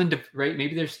they're still right.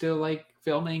 Maybe they're still like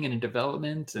filming and in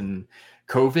development and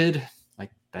COVID.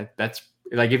 Like that's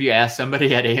like if you ask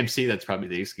somebody at AMC, that's probably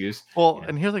the excuse. Well,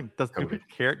 and here's like, do people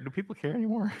care? Do people care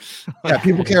anymore? Yeah,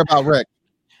 people care about Rick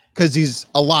because he's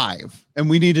alive, and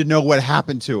we need to know what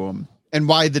happened to him and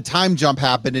why the time jump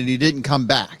happened and he didn't come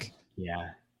back. Yeah,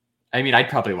 I mean, I'd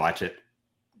probably watch it,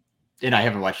 and I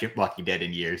haven't watched Walking Dead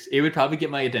in years. It would probably get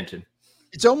my attention.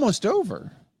 It's almost over.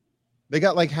 They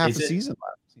got like half a season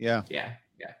left. Yeah.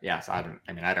 So I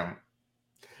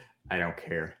don't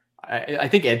care. I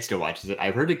think Ed still watches it.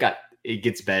 I've heard it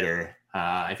gets better.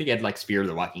 I think Ed likes Fear of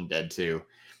the Walking Dead too.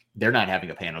 They're not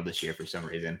having a panel this year for some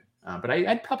reason, but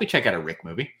I'd probably check out a Rick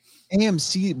movie.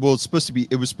 AMC. Well,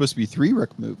 it was supposed to be 3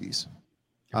 Rick movies.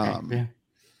 Okay, yeah.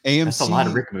 AMC. That's a lot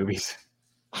of Rick movies.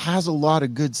 has a lot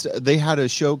of good stuff. They had a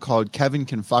show called Kevin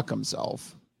Can Fuck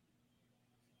Himself,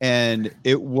 and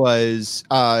it was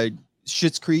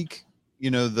Schitt's Creek.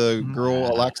 You know, the girl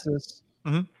Alexis.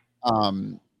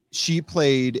 She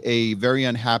played a very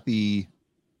unhappy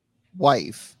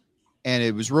wife, and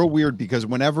it was real weird because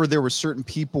whenever there were certain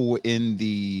people in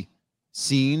the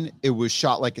scene, it was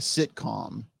shot like a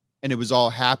sitcom, and it was all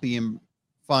happy and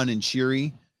fun and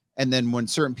cheery. And then when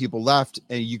certain people left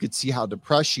and you could see how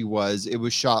depressed she was, it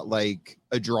was shot like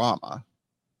a drama,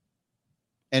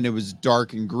 and it was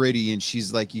dark and gritty, and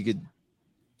she's like, you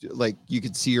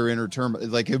could see her inner term.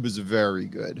 Like, it was very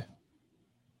good.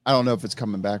 I don't know if it's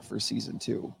coming back for season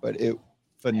 2, but it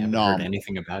phenomenal. I haven't heard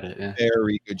anything about it. Yeah.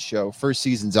 Very good show. First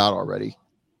season's out already.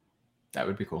 That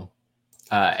would be cool.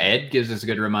 Ed gives us a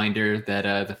good reminder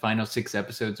that the final 6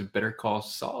 episodes of Better Call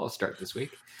Saul start this week.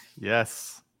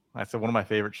 Yes, I said one of my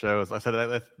favorite shows. I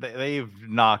said they've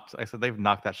knocked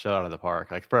that show out of the park.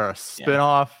 Like for a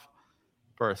spinoff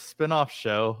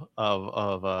show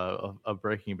of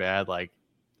Breaking Bad, like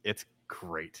it's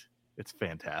great. It's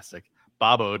fantastic.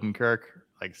 Bob Odenkirk,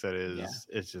 like I said,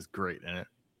 is just great in it.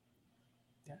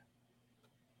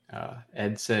 Yeah.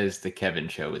 Ed says the Kevin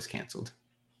show is canceled.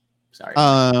 Sorry.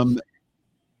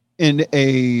 In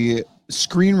a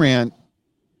Screen Rant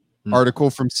article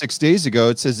from 6 days ago,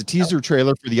 it says a teaser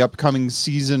trailer for the upcoming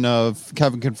season of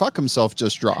Kevin Can Fuck Himself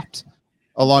just dropped,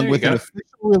 along with an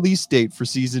official release date for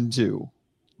season 2.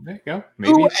 There you go.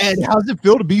 Maybe. Ooh, Ed, how's it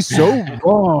feel to be so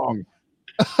wrong?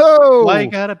 Oh, why you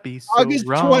gotta be so August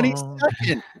wrong?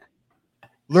 22nd.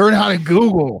 Learn how to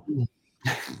Google.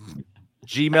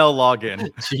 Gmail login.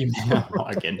 Gmail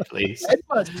login, please. Ed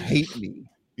must hate me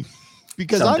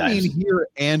because sometimes. I'm in here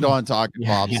and on Talking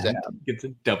Bob's Dad. Gets a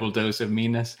double dose of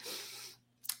meanness.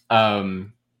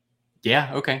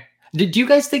 Yeah, okay. Did you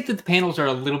guys think that the panels are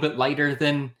a little bit lighter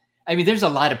than? I mean, there's a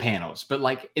lot of panels, but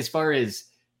like as far as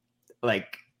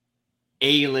like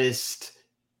A-list,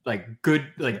 like good,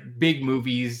 like big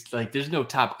movies, like there's no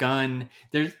Top Gun.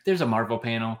 There's a Marvel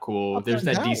panel, cool. There's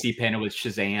that DC panel with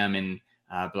Shazam and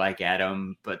Black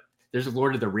Adam, but there's a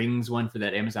Lord of the Rings one for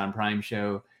that Amazon Prime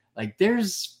show. Like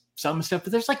there's some stuff,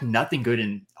 but there's like nothing good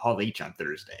in Hall H on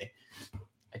Thursday.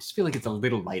 I just feel like it's a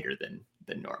little lighter than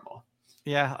normal.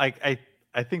 Yeah, I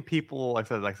think people, I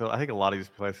think a lot of these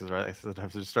places, right,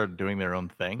 have just started doing their own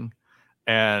thing,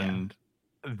 and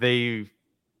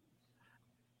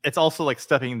it's also like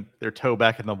stepping their toe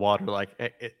back in the water. Like,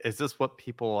 is this what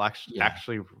people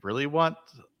actually really want,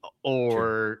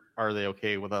 or are they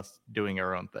okay with us doing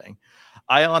our own thing?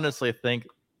 I honestly think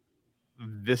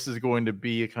this is going to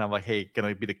be kind of like, going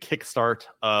to be the kickstart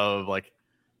of like,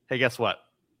 hey, guess what?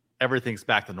 Everything's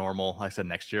back to normal. Like I said,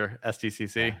 next year,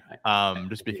 STCC.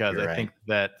 Just because I think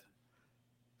that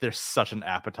there's such an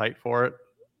appetite for it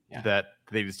that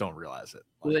they just don't realize it.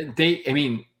 Well,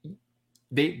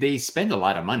 they spend a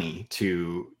lot of money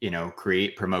to,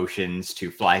 create promotions,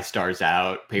 to fly stars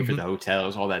out, pay for the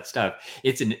hotels, all that stuff.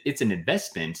 It's an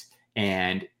investment.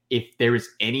 And if there was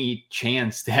any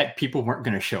chance that people weren't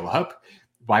going to show up,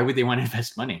 why would they want to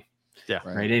invest money? Yeah.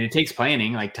 Right. And it takes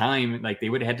planning, like time, like they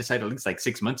would have had to decide at least like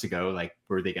 6 months ago, like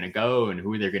where are they going to go and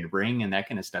who they're going to bring and that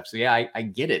kind of stuff. So yeah, I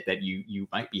get it that you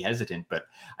might be hesitant, but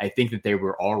I think that they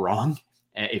were all wrong.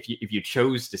 If you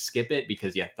chose to skip it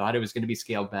because you thought it was going to be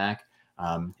scaled back,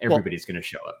 everybody's going to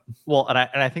show up. Well, and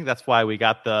I think that's why we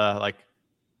got the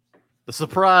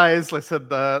surprise. Like I said,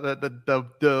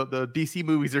 the DC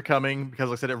movies are coming because,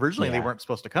 like I said, originally they weren't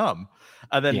supposed to come,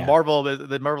 and then Marvel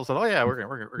said, "Oh yeah,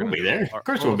 we're gonna be there. Of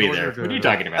course, we'll be there. What are you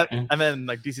talking about?" And then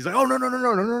like DC's like, "Oh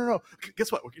no!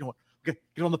 Guess what? You know what? Get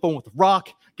on the phone with The Rock.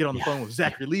 Get on the phone with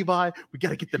Zachary Levi. We got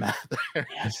to get them out there."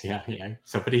 Yes, yeah.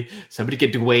 Somebody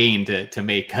get Dwayne to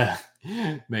make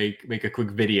a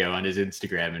quick video on his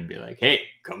Instagram and be like, "Hey,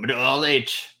 come to All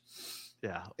H."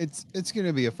 Yeah, it's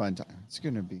gonna be a fun time. It's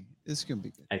gonna be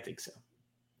good. I think so.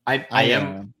 I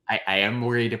am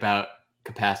worried about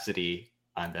capacity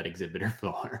on that exhibitor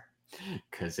floor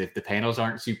because if the panels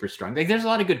aren't super strong, like there's a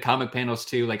lot of good comic panels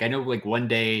too. Like I know, like one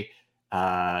day,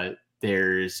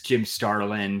 there's Jim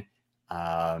Starlin,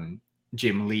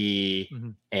 Jim Lee,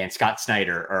 and Scott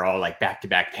Snyder are all like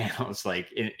back-to-back panels,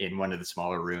 like in one of the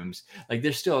smaller rooms. Like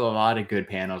there's still a lot of good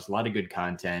panels, a lot of good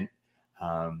content.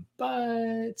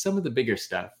 But some of the bigger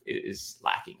stuff is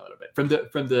lacking a little bit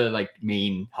from the like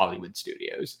main Hollywood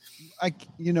studios.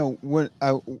 When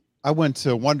I went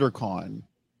to WonderCon,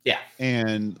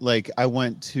 and like I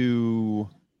went to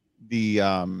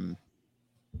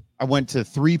I went to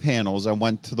 3 panels. I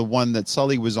went to the one that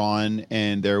Sully was on,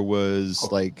 and there was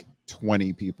like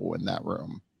 20 people in that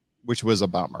room, which was a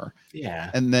bummer. Yeah.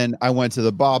 And then I went to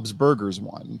the Bob's Burgers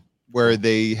one, where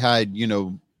they had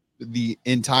the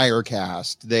entire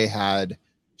cast. They had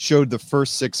showed the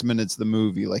first 6 minutes of the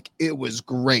movie. Like, it was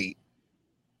great.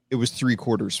 It was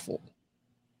 3/4 full.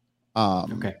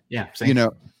 Okay. Yeah. Same. You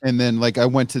know, and then like I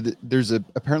went to there's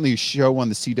apparently a show on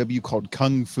the CW called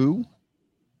Kung Fu.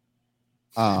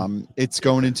 It's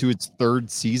going into its 3rd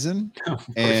season,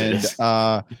 and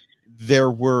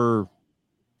there were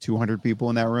 200 people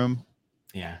in that room.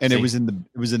 Yeah. And same. it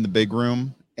was in the big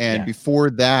room. And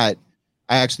before that,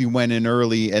 I actually went in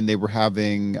early, and they were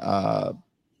having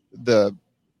the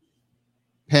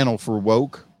panel for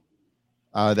Woke,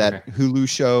 that Hulu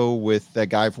show with that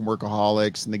guy from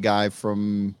Workaholics and the guy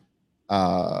from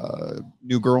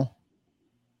New Girl.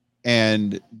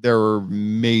 And there were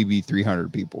maybe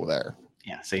 300 people there.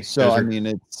 Yeah. See, so I mean,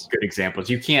 it's good examples.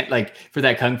 You can't, like, for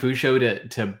that Kung Fu show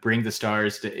to bring the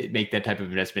stars to make that type of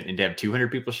investment and to have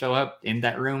 200 people show up in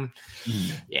that room.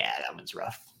 Yeah, that one's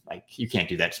rough. Like, you can't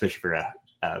do that, especially for a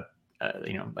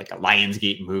like a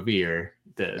Lionsgate movie or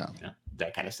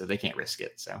that kind of stuff. They can't risk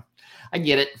it. So I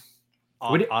get it.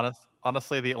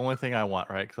 Honestly, the only thing I want,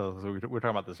 right? Because we were talking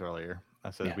about this earlier.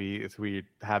 I said we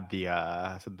have the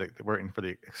we're waiting for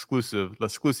the exclusive.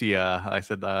 I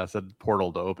said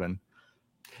portal to open.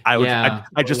 I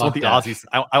just want the Aussies.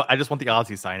 I just want the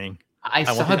Aussie signing. I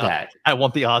saw that. I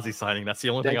want the Aussie signing. That's the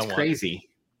only thing I want. That's crazy.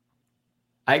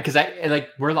 Because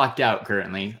we're locked out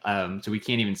currently, so we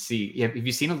can't even see. Have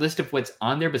you seen a list of what's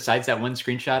on there besides that one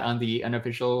screenshot on the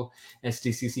unofficial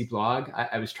SDCC blog?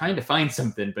 I was trying to find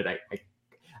something, but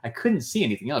I couldn't see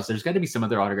anything else. There's got to be some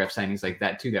other autograph signings like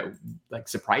that too, that like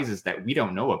surprises that we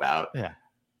don't know about. Yeah.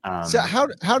 So how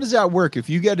does that work? If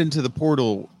you get into the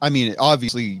portal, I mean,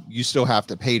 obviously you still have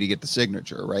to pay to get the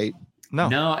signature, right? No.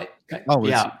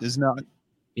 It's not.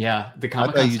 Yeah, the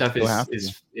Comic-Con stuff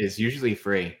is usually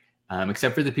free,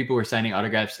 except for the people who are signing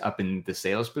autographs up in the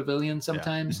sales pavilion.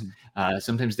 Sometimes,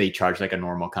 sometimes they charge like a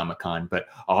normal Comic-Con, but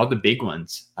all the big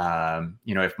ones,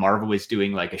 if Marvel was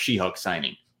doing like a She-Hulk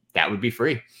signing, that would be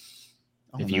free.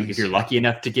 If you're lucky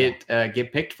enough to get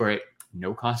picked for it,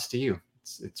 no cost to you.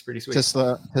 It's pretty sweet.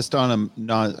 Testana,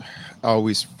 not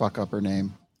always fuck up her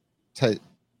name. Tiana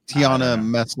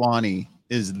Maslany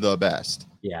is the best.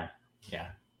 Yeah.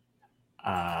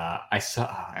 I saw.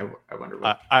 I wonder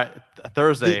what.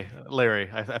 Thursday, Larry.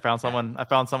 I found someone. I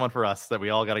found someone for us that we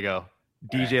all got to go.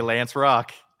 DJ Lance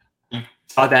Rock.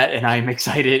 Saw that, and I'm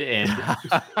excited, and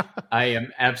I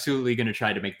am absolutely going to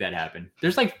try to make that happen.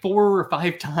 There's like 4 or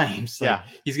 5 times.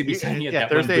 He's going to be signing at that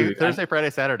Thursday, one booth. Thursday, Friday,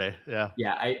 Saturday. Yeah.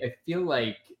 I feel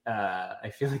like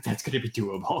that's going to be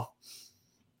doable.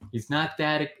 He's not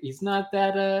that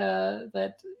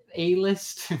that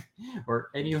A-list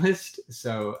or any list.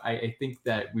 So I think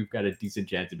that we've got a decent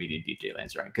chance of beating DJ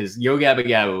Lance Rock, because Yo Gabba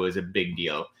Gabba was a big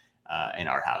deal in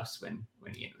our house when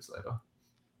Ian was little.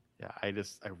 Yeah, I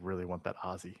really want that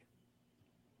Ozzy.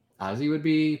 Ozzy would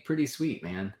be pretty sweet,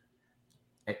 man.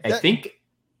 I think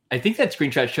that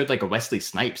screenshot showed like a Wesley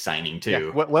Snipes signing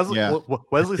too. Yeah,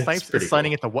 Wesley Snipes is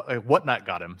signing at the Whatnot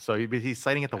got him, so he's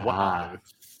signing at the Whatnot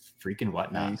booth. Freaking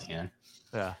Whatnot, man.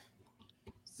 Yeah.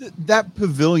 That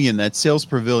pavilion, that sales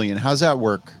pavilion, how's that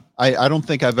work? I don't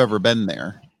think I've ever been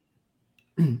there,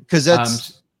 because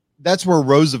that's where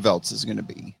Roosevelt's is going to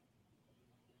be.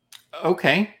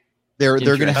 Okay. They're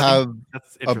going to have.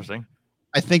 That's interesting.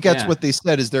 I think that's what they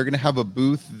said, is they're going to have a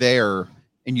booth there,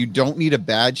 and you don't need a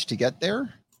badge to get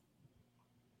there.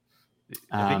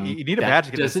 I think you need a badge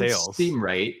to get the sales. Doesn't seem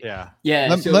right. Yeah.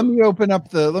 Let me open up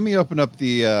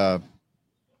the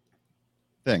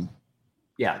thing.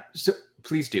 Yeah. So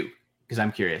please do, because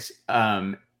I'm curious.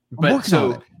 But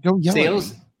so don't yell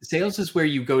sales is where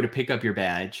you go to pick up your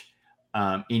badge,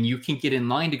 and you can get in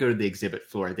line to go to the exhibit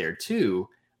floor there too.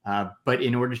 But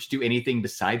in order to do anything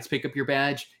besides pick up your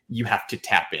badge, you have to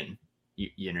tap in.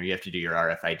 You have to do your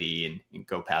RFID and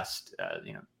go past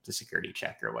the security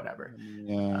check or whatever.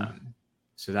 Yeah.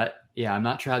 So that, I'm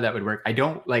not sure how that would work. I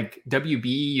don't like WB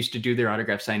used to do their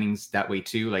autograph signings that way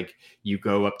too. Like, you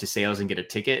go up to sales and get a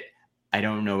ticket. I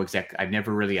don't know exactly. I've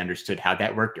never really understood how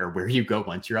that worked or where you go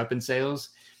once you're up in sales.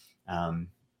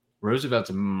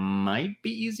 Roosevelt's might be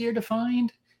easier to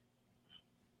find.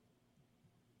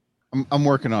 I'm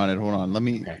working on it. Hold on. Let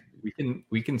me. Okay.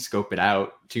 We can scope it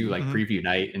out too, like preview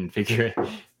night, and figure it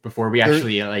before we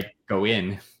actually go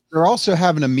in. They're also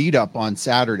having a meetup on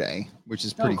Saturday, which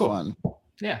is pretty fun.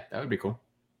 Yeah, that would be cool.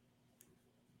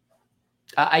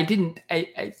 I didn't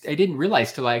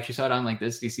realize till I actually saw it on like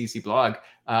this DCC blog.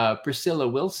 Priscilla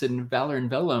Wilson, Valor and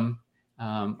Vellum,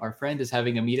 our friend, is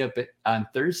having a meetup on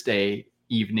Thursday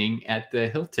evening at the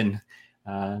Hilton.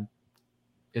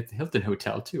 At the Hilton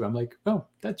Hotel too. I'm like, oh,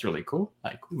 that's really cool.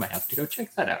 Like, we might have to go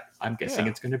check that out. I'm guessing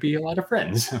it's going to be a lot of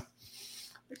friends.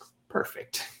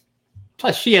 Perfect.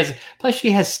 Plus she has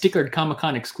stickered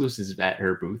Comic-Con exclusives at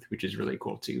her booth, which is really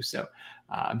cool too. So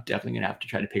I'm definitely gonna have to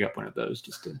try to pick up one of those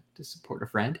just to support a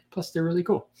friend. Plus they're really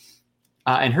cool.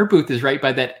 And her booth is right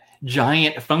by that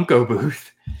giant Funko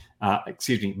booth.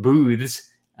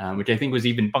 Booths, which I think was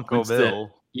even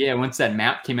Funkoville. Once that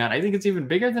map came out, I think it's even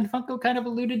bigger than Funko kind of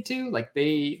alluded to. Like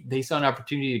they saw an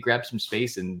opportunity to grab some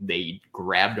space and they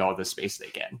grabbed all the space they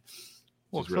can.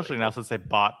 Well, especially now since they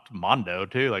bought Mondo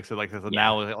too.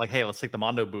 Now, like, hey, let's take the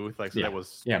Mondo booth. Like, so that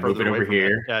was move it over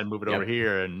here. And move it over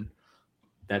here, and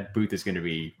that booth is going to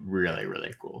be really,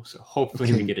 really cool. So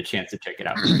hopefully we get a chance to check it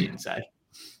out from the inside.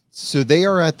 So they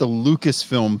are at the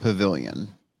Lucasfilm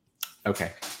Pavilion.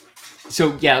 Okay.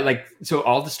 So so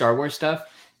all the Star Wars stuff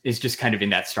is just kind of in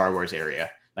that Star Wars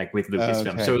area, like with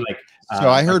Lucasfilm. Okay. So so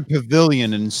I heard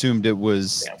pavilion and assumed it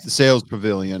was the sales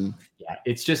pavilion. Yeah,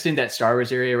 it's just in that Star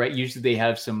Wars area, right? Usually they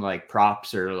have some like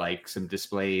props or like some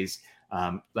displays.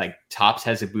 Like Topps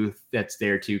has a booth that's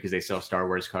there too because they sell Star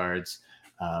Wars cards.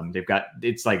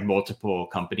 It's like multiple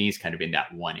companies kind of in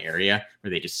that one area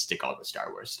where they just stick all the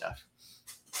Star Wars stuff.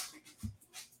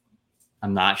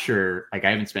 I'm not sure. Like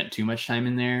I haven't spent too much time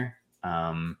in there,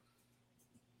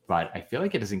 but I feel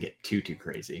like it doesn't get too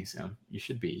crazy. So you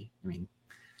should be. I mean,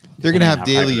 they're gonna have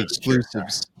daily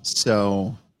exclusives.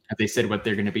 So have they said what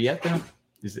they're gonna be at though?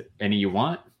 Is it any you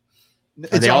want?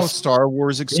 It's all Star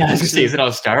Wars exclusive. Yeah, I was gonna say, is it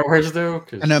all Star Wars though?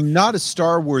 And I'm not a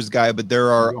Star Wars guy, but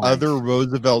there are other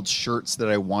Roosevelt shirts that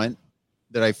I want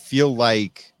that I feel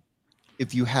like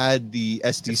if you had the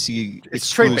SDC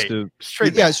exclusive, it's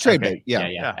trade bait.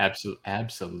 Yeah,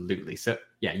 absolutely. So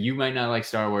yeah, you might not like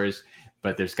Star Wars,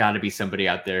 but there's got to be somebody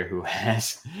out there who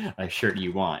has a shirt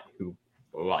you want who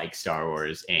likes Star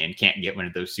Wars and can't get one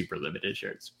of those super limited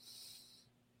shirts.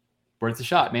 Worth a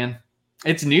shot, man.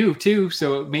 It's new too,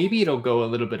 so maybe it'll go a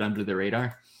little bit under the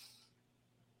radar.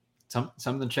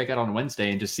 Something to check out on Wednesday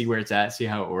and just see where it's at, see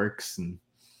how it works, and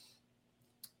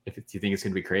if you think it's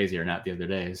going to be crazy or not the other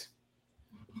days.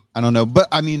 I don't know, but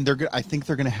I mean, I think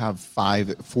they're going to have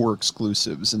 4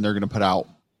 exclusives, and they're going to put out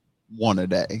one a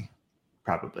day.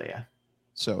 Probably, yeah.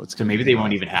 So maybe they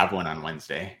won't even have one on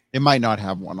Wednesday. They might not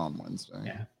have one on Wednesday.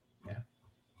 Yeah.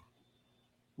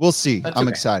 We'll see. I'm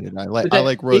excited. I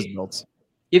like Roosevelt's.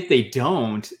 If they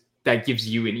don't, that gives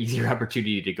you an easier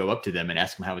opportunity to go up to them and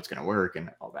ask them how it's going to work and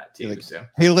all that too. Like, so,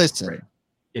 hey, listen,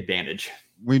 advantage.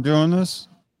 We doing this?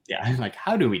 Yeah. Like,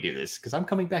 how do we do this? Because I'm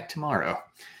coming back tomorrow.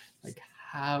 Like,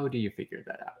 how do you figure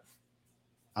that out?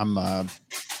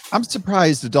 I'm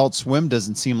surprised Adult Swim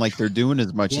doesn't seem like they're doing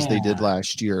as much as they did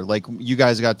last year. Like you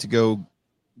guys got to go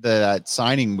that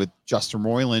signing with Justin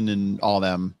Roiland and all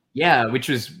them. Yeah, which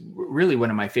was really one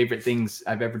of my favorite things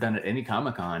I've ever done at any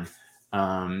Comic-Con.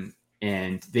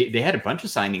 And they had a bunch of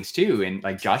signings too. And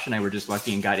like Josh and I were just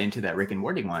lucky and got into that Rick and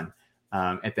Morty one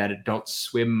at that Adult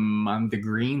Swim on the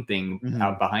Green thing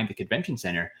out behind the convention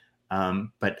center.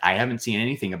 But I haven't seen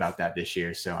anything about that this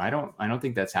year. So I don't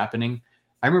think that's happening.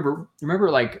 I remember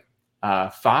like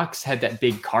Fox had that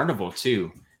big carnival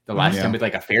too. The last time with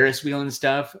like a Ferris wheel and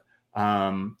stuff.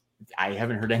 I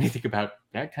haven't heard anything about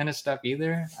that kind of stuff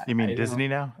either. You mean Disney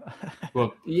now?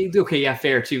 Well, okay, yeah,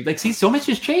 fair too. Like, see, so much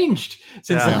has changed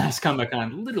since the last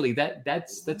Comic-Con. Literally,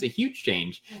 that's a huge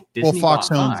change. Disney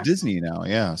Fox owns Disney now,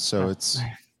 yeah. So it's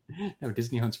no,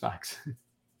 Disney owns Fox,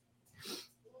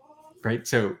 right?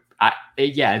 So,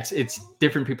 it's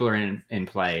different people are in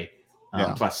play.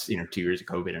 Plus, 2 years of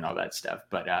COVID and all that stuff.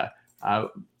 But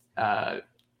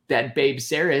that babe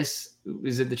Saris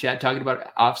was in the chat talking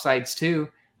about offsites too.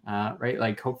 Right,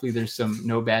 like hopefully there's some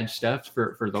no badge stuff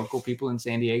for local people in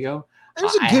San Diego.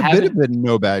 There's a good bit of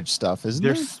no badge stuff, isn't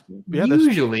there?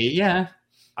 Usually, yeah.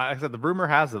 I said the rumor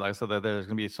has it. I said that there's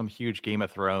going to be some huge Game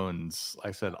of Thrones.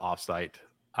 I said offsite.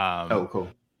 Cool.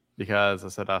 Because I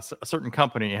said a certain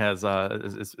company is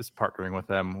partnering with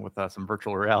them with some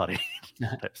virtual reality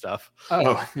type stuff.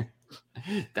 Oh,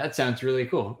 that sounds really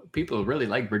cool. People really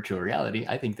like virtual reality.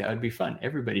 I think that would be fun.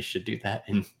 Everybody should do that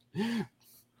and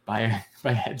buy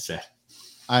a headset.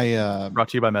 Brought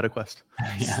to you by MetaQuest.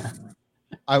 Yeah.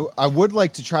 I would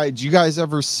like to try. Do you guys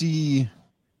ever see?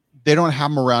 They don't have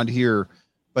them around here,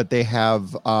 but they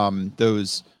have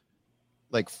those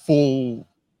like full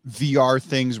VR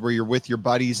things where you're with your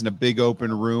buddies in a big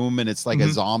open room and it's like a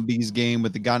zombies game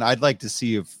with the gun. I'd like to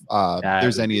see if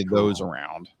there's any of those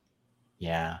around.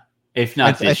 Yeah. If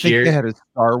not I think they had a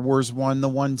Star Wars one the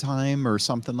one time or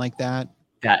something like that.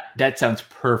 That sounds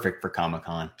perfect for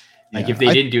Comic-Con. Like if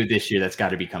they didn't do it this year, that's got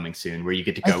to be coming soon where you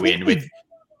get to go in with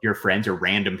your friends or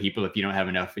random people if you don't have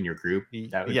enough in your group.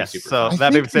 That would be super so fun.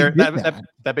 that think baby Sarah, they did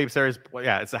that baby Sarah's,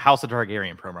 it's a House of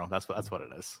Targaryen promo. That's what it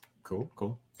is.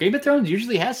 Cool. Game of Thrones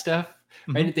usually has stuff,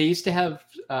 right? Mhm. They used to have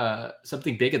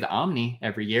something big at the Omni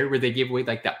every year where they gave away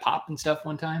like that pop and stuff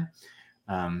one time.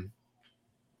 And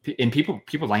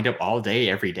people lined up all day,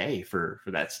 every day for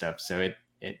that stuff. So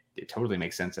it totally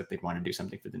makes sense that they'd want to do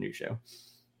something for the new show.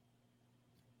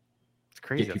 It's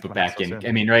crazy. Get that's people coming out back so in. soon.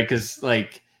 I mean, right? Because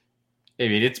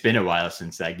it's been a while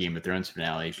since that Game of Thrones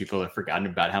finale. People have forgotten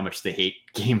about how much they hate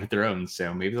Game of Thrones.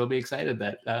 So maybe they'll be excited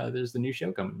that there's the new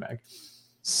show coming back.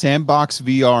 Sandbox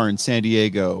VR in San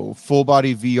Diego, full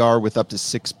body VR with up to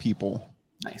 6 people.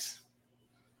 Nice.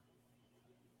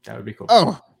 That would be cool.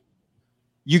 Oh,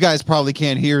 you guys probably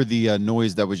can't hear the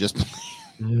noise that was just.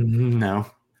 No.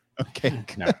 Okay.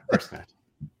 No, of course not.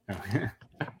 No.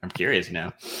 I'm curious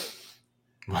now.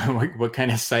 What kind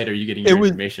of site are you getting your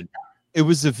information from? It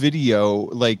was a video,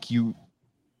 like you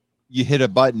hit a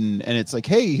button and it's like,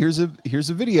 hey, here's a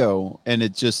video, and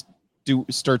it just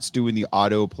starts doing the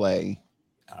autoplay.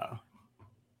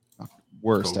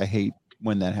 Worst. Cool. I hate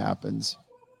when that happens.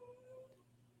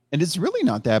 And it's really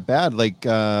not that bad. Like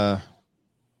they're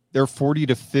 $45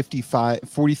 to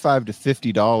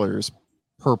 $50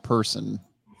 per person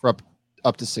for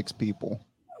up to 6 people.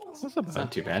 That's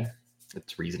not too bad.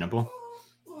 It's reasonable.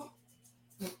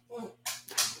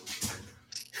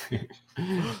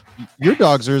 Your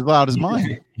dogs are as loud as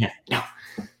mine. Yeah. No.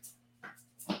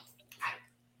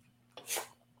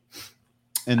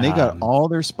 And they got all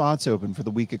their spots open for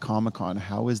the week of Comic-Con.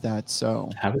 How is that so?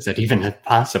 How is that even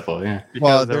possible? Yeah.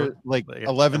 Well, Because they're like like,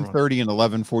 11:30 and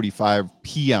 11:45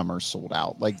 p.m. are sold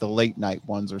out. Like the late night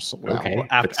ones are sold Okay.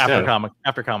 out.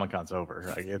 after Comic-Con's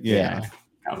over. Like, Yeah.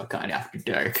 Comic-Con after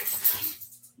dark.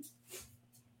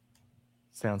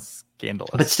 sounds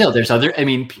scandalous. But still, there's other. I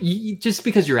mean, just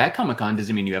because you're at Comic-Con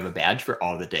doesn't mean you have a badge for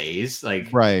all the days. Like,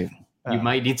 Right. you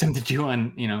might need something to do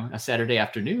on, a Saturday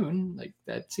afternoon. Like,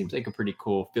 that seems like a pretty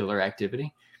cool filler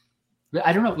activity. But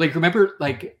I don't know. Like, remember,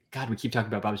 like, God, we keep talking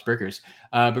about Bob's Burgers.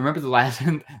 But remember the last,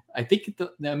 I think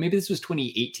maybe this was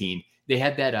 2018. They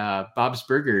had that Bob's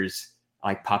Burgers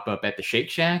like pop up at the Shake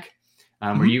Shack,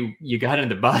 where you got on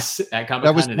the bus at Comic-Con.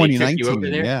 That was and they took 2019. you over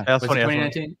there. Yeah. That's Was it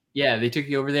 2019. 2019? Yeah, they took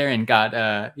you over there and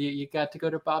got you got to go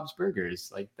to Bob's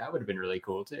Burgers. Like, that would have been really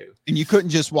cool too. And you couldn't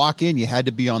just walk in. You had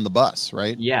to be on the bus,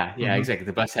 right? Yeah, Mhm. exactly.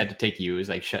 The bus had to take you. It was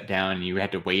like shut down, and you had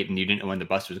to wait, and you didn't know when the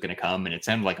bus was going to come, and it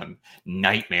sounded like a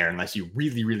nightmare unless you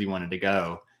really, really wanted to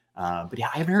go. But yeah,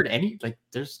 I haven't heard any. Like,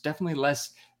 there's definitely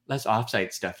less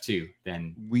offsite stuff too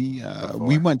than We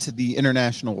before. went to the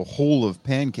International Hole of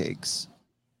Pancakes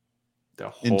the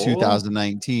in whole.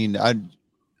 2019.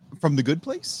 From the Good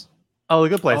Place. Oh, the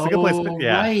good place. The good place. Oh,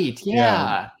 Yeah. right. Yeah,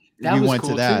 Yeah. that We was went to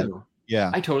cool that. too. Yeah.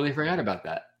 I totally forgot about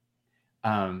that.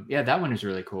 Yeah, that one is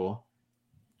really cool.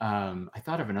 I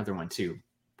thought of another one too.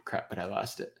 Crap, but I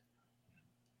lost it.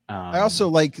 I also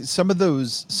like some of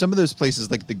those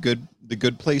places, like the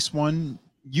Good Place one.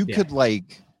 You Yeah. could,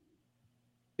 like,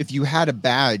 if you had a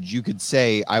badge, you could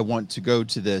say, I want to go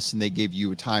to this, and they gave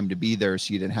you a time to be there,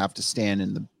 so you didn't have to stand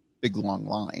in the big long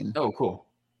line. Oh, cool.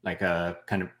 Like a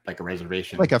kind of like a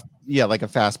reservation. Like a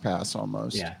fast pass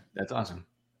almost. Yeah, that's awesome.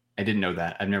 I didn't know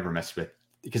that. I've never messed with,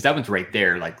 because that one's right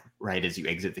there, like right as you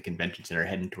exit the convention center,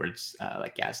 heading towards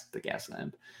the gas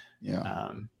lamp.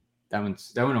 Yeah. That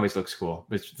one always looks cool.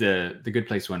 But the Good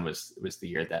Place one was the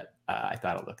year that I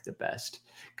thought it looked the best,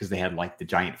 because they had like the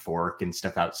giant fork and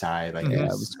stuff outside. Like, Yeah, it it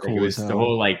was was cool. cool as The hell.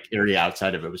 whole like area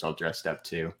outside of it was all dressed up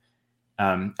too.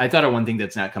 I thought of one thing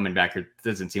that's not coming back, or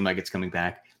doesn't seem like it's coming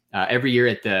back. Every year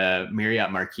at the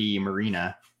Marriott Marquis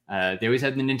Marina, they always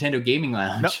have the Nintendo Gaming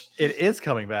Lounge. No, it is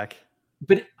coming back.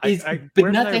 But but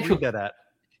where not did the I actual. read that at?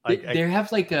 They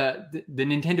have like the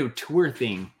Nintendo Tour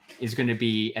thing is going to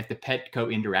be at the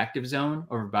Petco Interactive Zone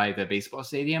over by the baseball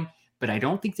stadium, but I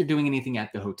don't think they're doing anything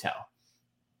at the hotel.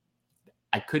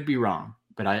 I could be wrong,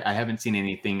 but I haven't seen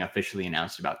anything officially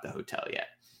announced about the hotel yet.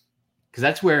 Because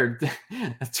that's where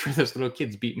those little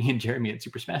kids beat me and Jeremy at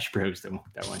Super Smash Bros. that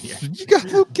one year. You got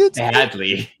little kids.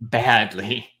 Badly.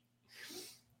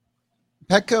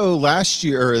 Petco last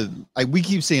year, we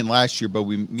keep saying last year, but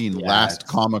we mean Yeah, last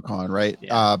it's- Comic-Con, right?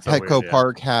 yeah, so Petco weird, yeah.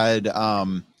 Park had,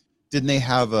 didn't they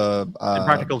have a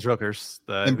Impractical Jokers.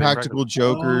 Impractical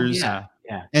Jokers? Oh,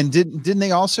 yeah. And didn't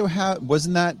they also have?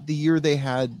 Wasn't that the year they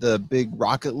had the big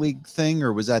Rocket League thing,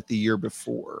 or was that the year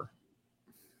before?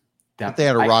 But they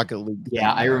had a Rocket League. Yeah,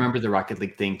 thing I there. remember the Rocket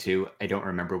League thing too. I don't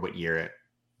remember what year it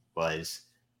was.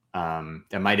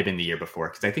 That might have been the year before,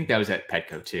 because I think that was at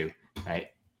Petco too, right?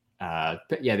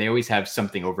 But yeah, they always have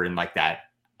something over in like that.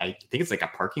 I think it's like a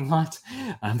parking lot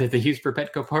that they use for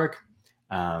Petco Park.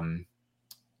 Yeah,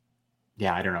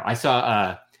 I don't know. I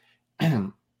saw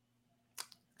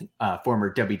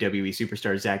former WWE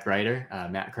superstar Zack Ryder,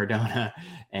 Matt Cardona,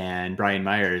 and Brian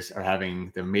Myers are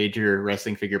having the Major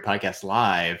Wrestling Figure Podcast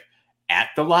live at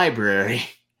the library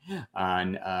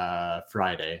on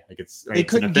Friday. Like They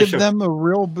couldn't give them a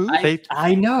real booth.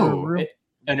 I know.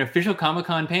 An official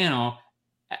Comic-Con panel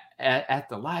at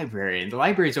the library, and the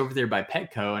library's over there by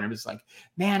Petco, and I'm just like,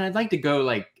 man, I'd like to go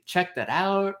like check that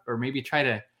out, or maybe try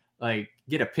to like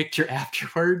get a picture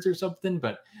afterwards or something,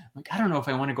 but like I don't know if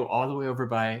I want to go all the way over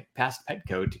by past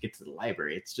Petco to get to the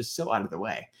library. It's just so out of the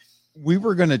way. We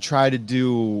were going to try to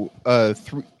do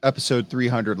episode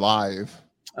 300 live.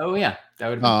 Oh yeah, that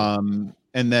would be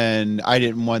and then I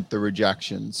didn't want the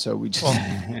rejection, so we just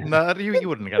no, you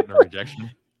wouldn't have gotten a rejection.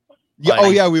 Yeah, Like, oh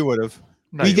yeah, we would have.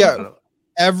 no, We you get wouldn't have.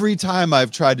 every time I've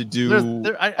tried to do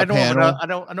I a know panel. I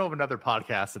know of another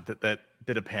podcast that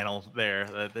did a panel there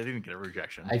that they didn't get a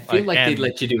rejection. I feel like they'd and-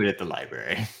 let you do it at the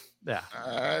library. Yeah.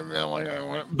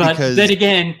 But Because- then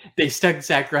again, they stuck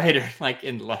Zack Ryder like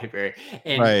in the library,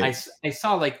 and Right. I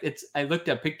saw like I looked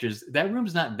up pictures. That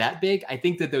room's not that big. I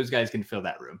think that those guys can fill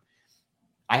that room.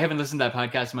 I haven't listened to that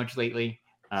podcast much lately,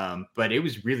 but it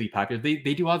was really popular. They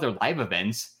do all their live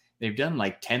events. They've done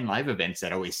like 10 live events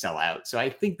that always sell out. So I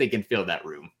think they can fill that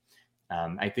room.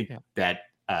 I think that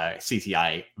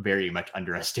CCI very much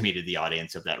underestimated the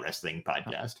audience of that wrestling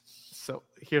podcast. So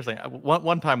here's the thing.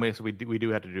 One time we do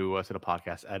have to do a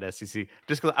podcast at STC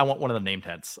just because I want one of the name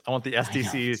tents. I want the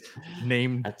STC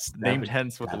name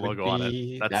tents with the logo on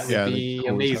it. That would be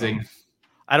amazing.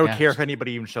 I don't care if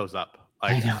anybody even shows up.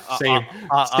 Like, I know. So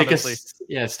honestly,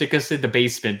 stick us in the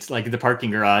basement, like the parking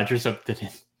garage or something.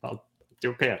 I'll do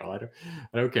a panel.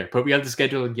 I don't care. Put me on the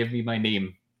schedule and give me my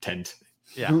name tent.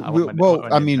 yeah.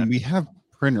 I mean, we have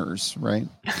printers, right?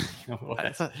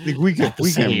 It's not, Like we can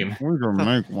same. we can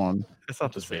make one. it's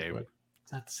not the same.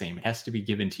 It's not the same. It has to be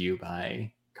given to you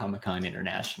by Comic-Con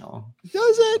International.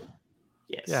 Does it?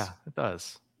 Yes. Yeah, it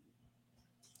does.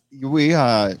 We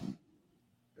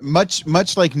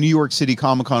much like New York City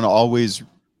Comic Con always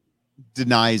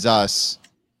denies us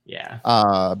Yeah.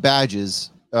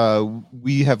 badges.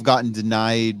 We have gotten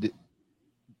denied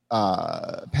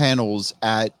panels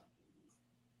at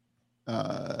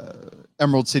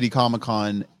Emerald City Comic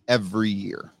Con every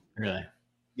year. Really?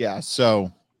 Yeah,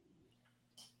 so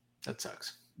That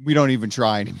sucks. we don't even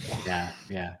try anymore.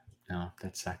 Yeah. No,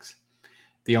 that sucks.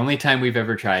 The only time we've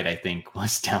ever tried, I think,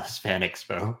 was Dallas Fan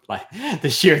Expo. Like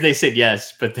this year, they said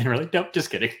yes, but then we're like, nope, just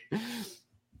kidding.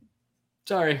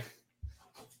 Sorry.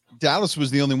 Dallas was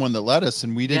the only one that let us,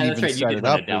 and we didn't Yeah, that's even right. You set did it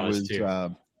one up. at Dallas, It was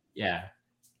too. Yeah.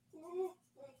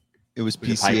 it was Was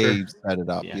it PCA Piper? set it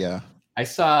up. Yeah. Yeah. I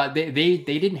saw they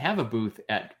didn't have a booth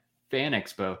at Fan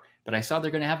Expo, but I saw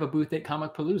they're going to have a booth at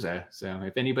Comic Palooza. So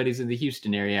if anybody's in the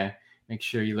Houston area, make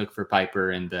sure you look for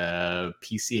Piper and the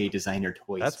PCA Designer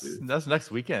Toys booth. That's next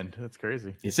weekend. That's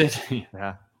crazy. Is it?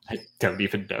 Yeah. I don't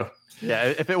even know. Yeah.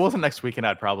 If it wasn't next weekend,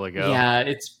 I'd probably go. Yeah,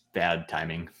 it's bad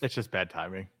timing, It's just bad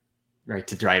timing. right?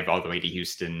 To drive all the way to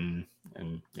Houston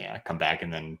and come back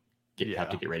and then have Yeah.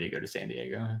 to get ready to go to San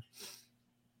Diego.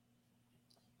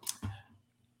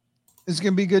 It's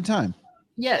gonna be a good time.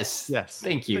 Yes. Yes.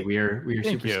 Thank you. We are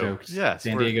Thank super you. stoked. Yes,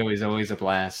 San we're- Diego is always a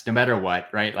blast, no matter what,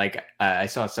 right? Like I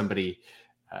saw somebody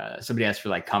asked for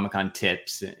like Comic-Con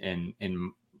tips, and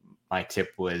my tip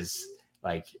was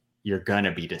like, you're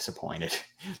gonna be disappointed.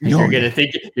 Like, No, you're gonna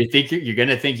think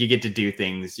you get to do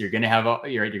things. You're gonna have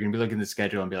you're gonna be looking at the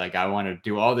schedule and be like, I want to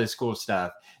do all this cool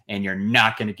stuff, and you're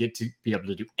not gonna get to be able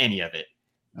to do any of it.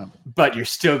 No. But you're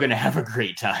still gonna have a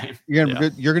great time.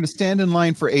 You're gonna stand in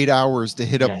line for 8 hours to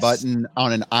hit a Yes. button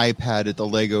on an iPad at the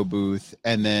Lego booth,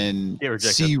 and then Get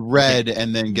rejected. see red,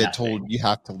 and then get Nothing. told you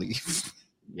have to leave.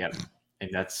 Yep. And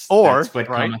that's Or, what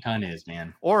right? Comic-Con is,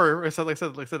 man. Or like I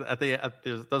said,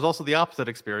 there's also the opposite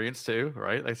experience too,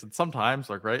 right? Like I said, sometimes,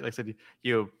 like right, like I said,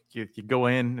 you go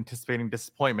in anticipating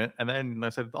disappointment, and then like I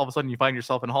said, all of a sudden you find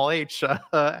yourself in Hall H,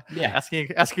 asking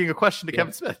a question to Yeah.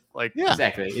 Kevin Smith, like Yeah.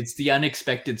 Exactly. It's the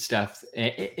unexpected stuff,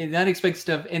 the unexpected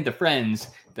stuff, and the friends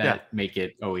that make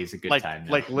it always a good like time.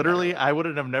 like literally, I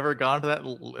wouldn't have never gone to that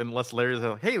unless Larry's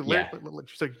like, hey, Larry, Yeah.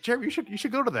 she's like, Jeremy, you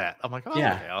should go to that. I'm like, oh,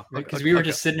 Yeah. okay, I'll- Because I'll- we were I'll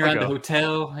just go- sitting I'll around the go.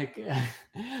 hotel, like I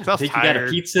I was think you got a tired.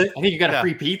 pizza. I think you got a Yeah.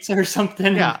 free pizza or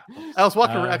something. Yeah, I was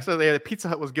walking. Uh, Actually, the Pizza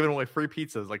Hut was giving away free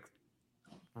pizzas, like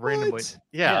randomly. What?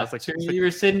 Yeah, Yeah. it's like, So it's like- you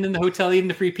were sitting in the hotel eating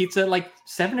the free pizza at like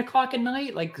 7:00 at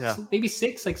night, like Yeah. maybe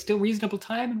 6, like still reasonable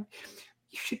time.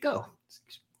 You should go.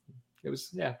 It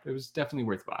was definitely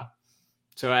worthwhile.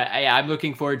 So I'm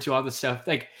looking forward to all the stuff.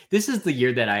 Like this is the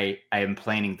year that I am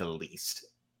planning the least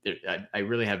I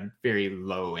really have very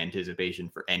low anticipation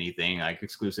for anything like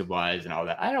exclusive wise and all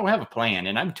that. I don't have a plan,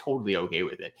 and I'm totally okay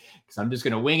with it because I'm just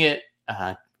gonna wing it.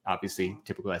 Obviously,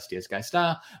 typical STS guy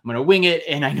style. I'm gonna wing it,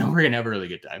 and I know we're gonna have a really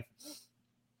good time.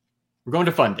 We're going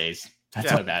to fun days.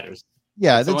 That's all that matters.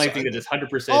 Yeah, that's the only thing that is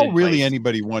 100%. All really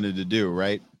anybody wanted to do,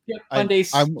 right? Yeah, fun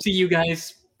days. See you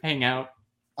guys, hang out.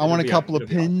 I want a couple of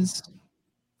pins.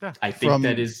 Awesome. I think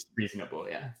that is reasonable.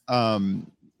 Yeah.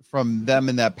 From them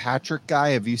and that Patrick guy.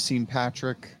 Have you seen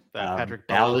Patrick? Patrick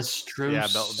Ballestros. Yeah,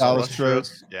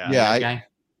 Ballestros. Yeah.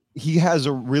 He has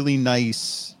a really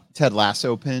nice Ted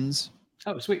Lasso pins.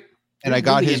 Oh, sweet. And I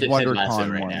got his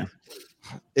WonderCon one. Now.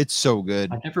 It's so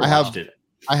good. I've never watched it.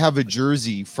 I have a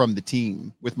jersey from the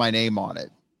team with my name on it.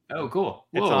 Oh, cool.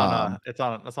 Whoa. It's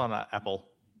on Apple.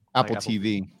 Apple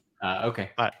TV.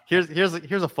 Okay. Here's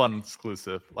a fun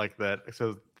exclusive like that.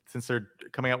 So since they're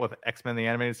coming out with X-Men the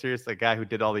animated series, the guy who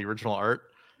did all the original art,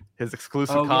 his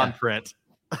exclusive print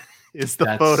is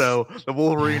the photo, the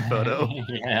Wolverine photo.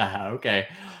 Yeah. Okay.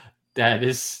 That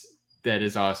is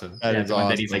awesome. That is awesome.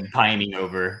 That he's like pining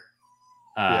over.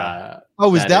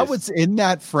 Oh, is that what's in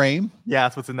that frame? Yeah,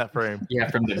 that's what's in that frame. Yeah,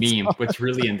 from the meme. Awesome. What's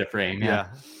really in the frame? Yeah.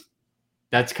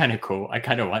 That's kind of cool. I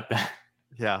kind of want that.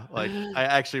 Yeah, like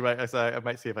I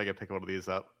might see if I can pick one of these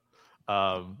up.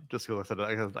 Just because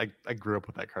I grew up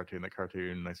with that cartoon. That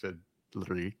cartoon, I said,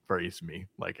 literally raised me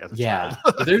like as a child.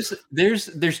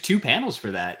 there's two panels for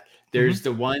that. There's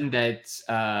the one that's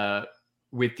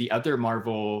with the other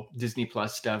Marvel Disney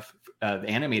Plus stuff, the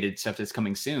animated stuff that's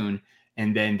coming soon.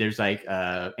 And then there's like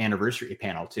anniversary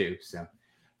panel too. So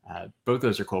both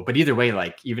those are cool. But either way,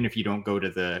 like even if you don't go to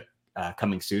the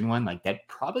coming soon one, like that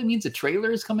probably means a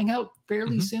trailer is coming out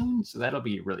fairly soon. So that'll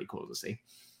be really cool to see.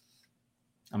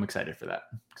 I'm excited for that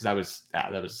because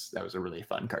that was a really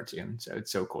fun cartoon. So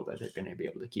it's so cool that they're going to be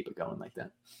able to keep it going like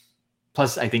that.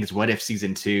 Plus, I think it's What If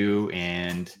Season 2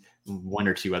 and one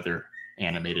or two other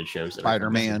animated shows.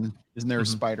 Spider-Man. Isn't there a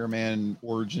Spider-Man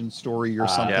origin story or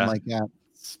something like that?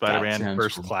 Spider-Man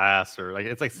First cool. Class, or like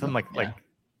it's like some like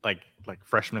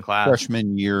freshman class,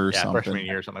 freshman year, or something. Freshman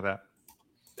year, something like that.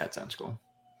 That sounds cool.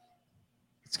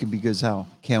 It's gonna be good as hell.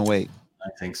 Can't wait. I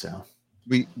think so.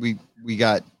 We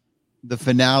got the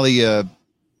finale of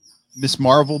Miss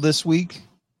Marvel this week,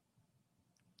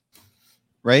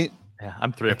 right? Yeah,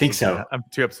 I'm 3 episodes. I think so. Behind. I'm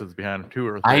 2 episodes behind. 2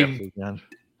 or 3 episodes behind.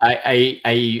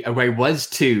 I was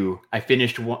 2. I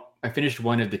finished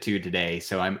one of the 2 today,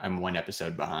 so I'm 1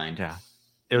 episode behind. Yeah.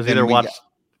 It was either watch.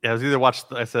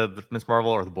 I said Miss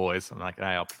Marvel or The Boys. I'm like,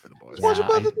 I'll prefer The Boys. Watch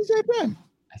both at the same time.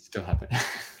 I still haven't.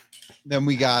 Then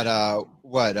we got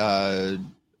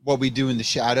what we do in the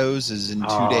shadows is in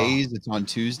 2 days. It's on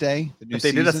Tuesday. The new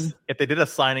season. If they did a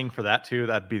signing for that too,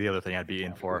 that'd be the other thing I'd be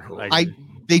in for. Like,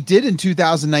 they did in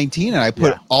 2019, and I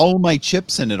put all my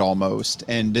chips in it almost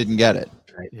and didn't get it.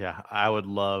 Right. Yeah, I would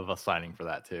love a signing for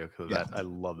that too because I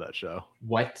love that show.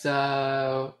 What?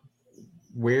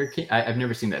 Where can I've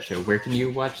never seen that show. Where can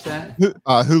you watch that?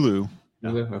 Hulu.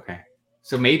 Hulu. Okay,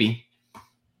 so maybe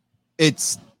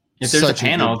if there's a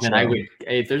panel, then I would.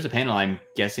 If there's a panel, I'm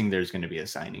guessing there's going to be a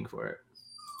signing for it.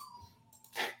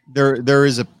 There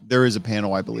is a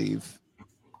panel, I believe.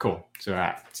 Cool.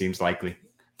 So seems likely.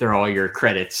 They're all your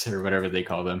credits or whatever they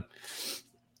call them.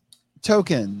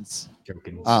 Tokens.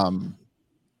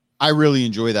 I really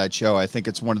enjoy that show. I think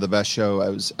it's one of the best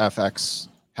shows FX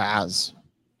has.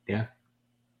 Yeah.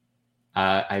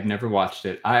 I've never watched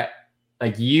it.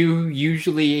 You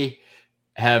usually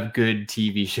have good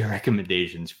TV show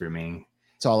recommendations for me.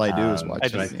 That's all I do is watch.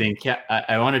 So I think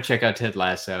I want to check out Ted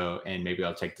Lasso, and maybe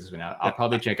I'll check this one out. I'll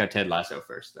probably check out Ted Lasso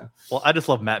first, though. Well, I just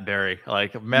love Matt Berry.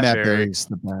 Like Matt Berry's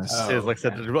the best. Is like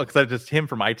said, because just him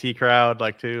from IT Crowd,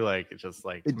 like too, like it's just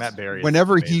like Matt Berry.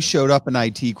 Whenever he showed up in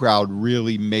IT Crowd,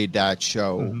 really made that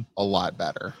show a lot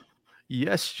better.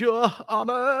 Yes, Your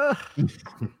Honor.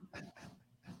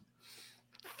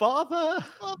 Father.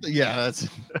 Yeah, that's.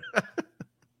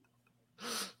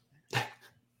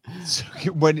 So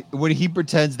when he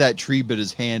pretends that tree bit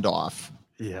his hand off,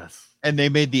 yes, and they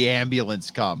made the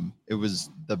ambulance come, it was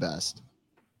the best. Have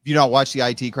you not watched the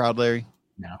IT Crowd, Larry?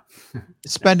 No.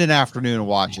 Spend an afternoon and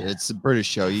watch it. It's a British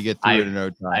show. You get through it in no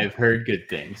time. I've heard good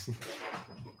things.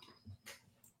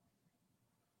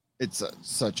 It's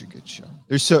such a good show.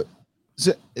 There's so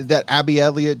that Abby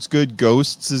Elliott's good.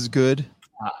 Ghosts is good.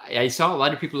 I saw a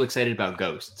lot of people excited about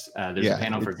Ghosts. There's a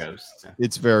panel for Ghosts. So.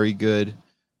 It's very good.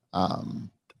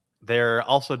 They're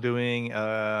also doing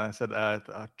a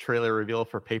trailer reveal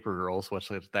for Paper Girls, which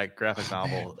that graphic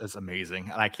novel is amazing,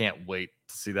 and I can't wait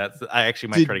see that. I actually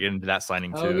might try to get into that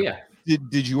signing too. Oh yeah.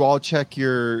 Did you all check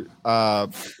your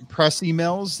press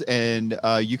emails? And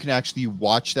you can actually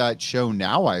watch that show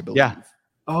now, I believe. Yeah.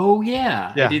 Oh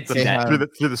yeah. I did see that through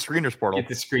the screeners portal. Get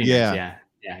the screeners.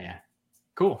 Yeah.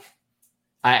 Cool.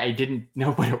 I didn't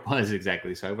know what it was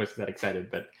exactly, so I wasn't that excited.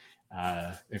 But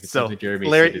if it's something Jeremy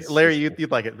said, Larry,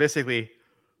 you'd like it. Basically,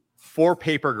 4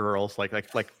 paper girls, like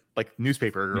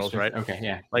newspaper girls, right? Okay,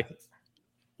 yeah. Like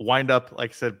wind up,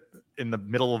 like I said, in the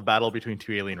middle of battle between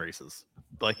 2 alien races.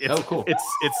 Like it's cool.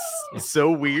 It's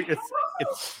so weird.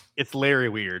 It's Larry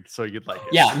weird. So you'd like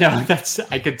it. Yeah, no,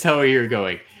 I could tell where you're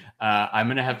going. I'm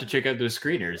gonna have to check out those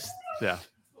screeners. Yeah.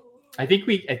 I think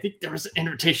there was an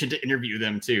invitation to interview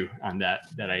them too on that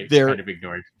I kind of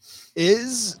ignored.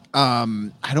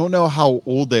 I don't know how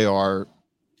old they are,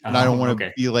 and I don't want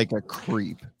to be like a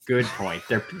creep. Good point.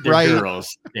 They're right?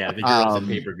 Girls. Yeah, the girls and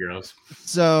paper girls.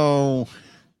 So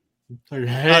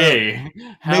hey,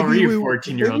 how are you,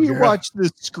 14-year-old girl? Maybe watch the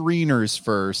screeners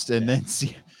first and then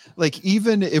see. Like,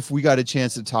 even if we got a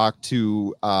chance to talk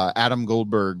to Adam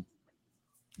Goldberg,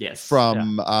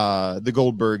 from the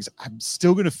Goldbergs, I'm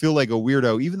still gonna feel like a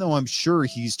weirdo, even though I'm sure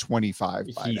he's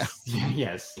 25 by now.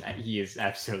 Yes, he is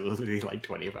absolutely like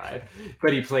 25,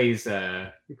 but he plays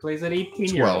an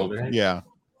 18-year-old. Right? Yeah.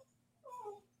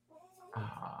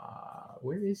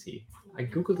 Where is he? I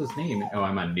googled his name. Oh,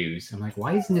 I'm on news. I'm like,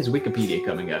 why isn't his Wikipedia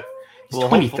coming up? He's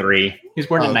 23. He was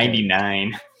born in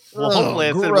 99. Well,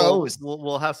 hopefully,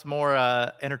 we'll have some more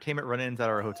entertainment run-ins at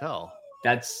our hotel.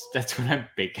 That's what I'm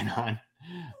banking on.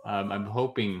 I'm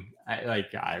hoping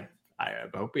I'm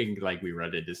hoping like we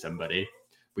run into somebody.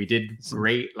 We did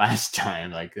great last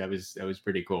time. Like that was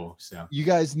pretty cool. So you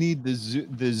guys need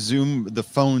the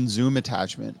phone Zoom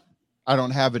attachment. I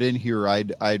don't have it in here.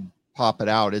 I'd pop it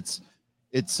out. It's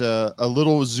a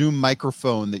little Zoom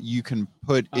microphone that you can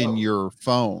put in your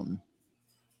phone,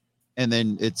 and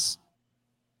then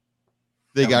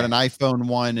they got an iPhone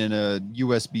one and a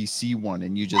USB-C one,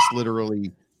 and you just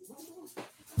literally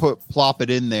plop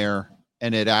it in there,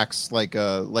 and it acts like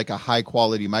a high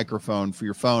quality microphone for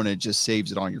your phone. It just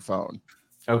saves it on your phone.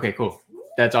 Okay, cool.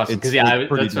 That's awesome. Because that's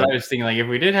what I was thinking. Like, if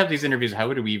we did have these interviews, how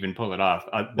would we even pull it off?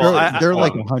 They're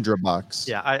like $100.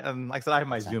 Yeah, like I said, I have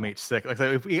my Zoom H6. Like,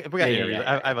 so if we got interviews,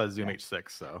 I have a Zoom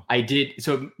H6. So I did.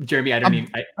 So Jeremy, I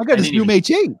got a Zoom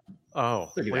H8.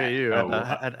 Oh, look at you!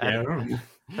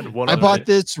 I bought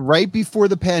this right before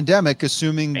the pandemic,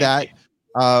 assuming that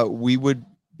we would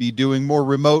be doing more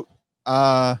remote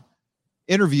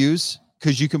interviews,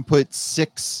 because you can put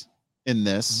 6 in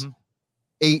this,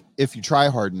 8 if you try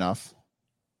hard enough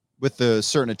with a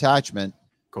certain attachment.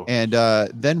 Cool. And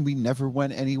then we never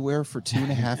went anywhere for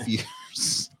 2.5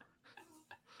 years.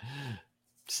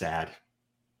 Sad.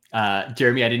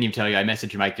 Jeremy, I didn't even tell you. I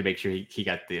messaged Mike to make sure he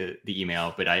got the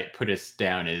email, but I put us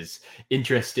down as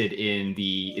interested in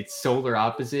it's Solar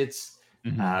Opposites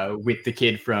with the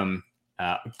kid from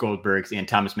Goldberg's and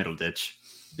Thomas Middleditch.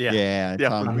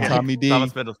 Tommy D.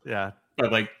 Thomas Middle, yeah.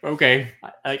 But like, okay,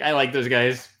 I like those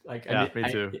guys. Like,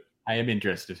 me too. I am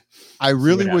interested. I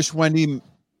really wish Wendy.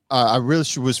 I really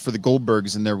was for the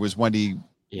Goldbergs, and there was Wendy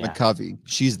McCovey.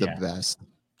 She's the best.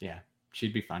 Yeah,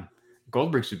 she'd be fun.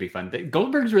 Goldbergs would be fun. The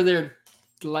Goldbergs were there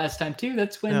the last time too.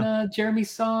 That's when Jeremy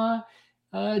saw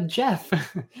Jeff.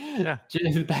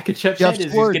 Back at Jeff's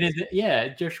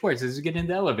head. Jeff Schwartz is getting in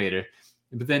the elevator.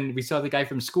 But then we saw the guy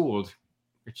from Schooled,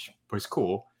 which was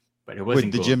cool, but it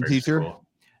wasn't the gym teacher. School.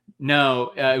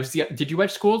 No, it was the. Did you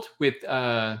watch Schooled with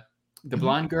the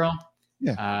blonde girl?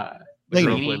 Yeah.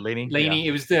 Lainey. Yeah.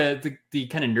 It was the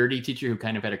kind of nerdy teacher who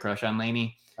kind of had a crush on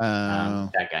Lainey.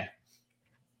 That guy.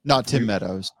 Not Tim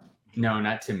Meadows. No,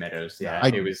 not Tim Meadows. Yeah,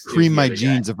 it was cream my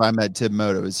jeans if I met Tim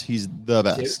Meadows. He's the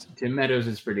best. Tim Meadows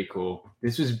is pretty cool.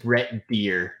 This was Brett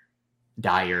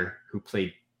Dyer, who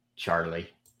played Charlie.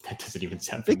 That doesn't even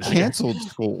sound familiar. They canceled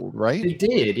School, right? They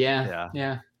did, yeah.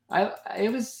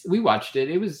 We watched it.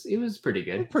 It was pretty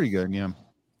good. Pretty good, yeah.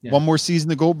 One more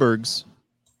season of Goldbergs.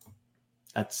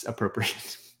 That's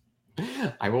appropriate.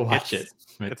 I will watch it.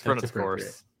 It's run its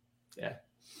course. Yeah.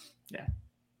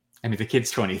 I mean, the kid's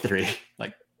 23.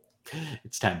 Like,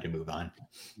 it's time to move on.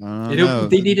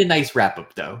 They need a nice wrap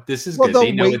up, though. This is good.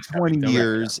 They know wait it's 20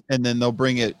 years, and then they'll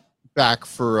bring it back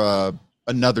for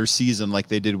another season, like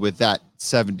they did with that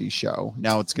 70s show.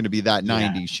 Now it's going to be that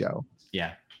 90s show.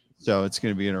 Yeah. So it's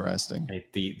going to be interesting.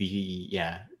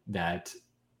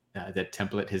 That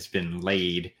template has been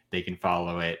laid. They can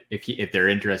follow it. If they're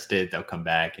interested, they'll come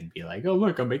back and be like, "Oh,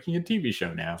 look, I'm making a TV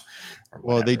show now."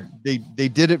 Well, they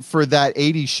did it for that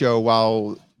 80s show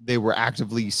while they were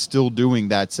actively still doing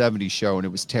that 70s show, and it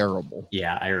was terrible.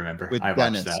 Yeah, I remember. With I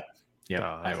Dennis. watched that.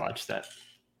 Yeah, I watched that.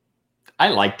 I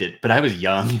liked it, but I was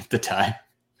young at the time.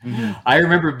 I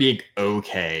remember being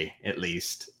okay, at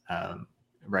least.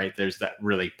 Right? There's that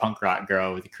really punk rock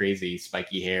girl with the crazy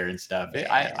spiky hair and stuff.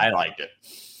 I liked it.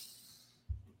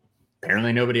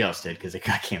 Apparently nobody else did because it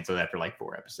got canceled after like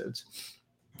 4 episodes.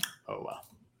 Oh, well.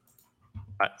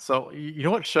 So you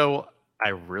know what show I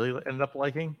really ended up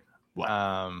liking? What?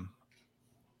 What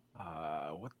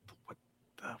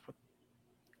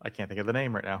I can't think of the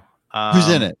name right now. Who's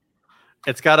in it?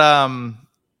 It's got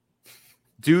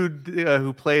dude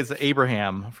who plays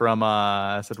Abraham from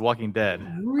said Walking Dead.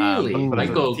 Really?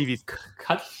 Michael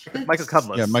Cutlass.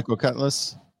 Yeah, Michael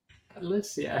Cutlass.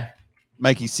 Cutlass, yeah.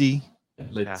 Mikey C.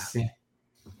 Let's see.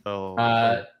 So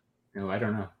No, I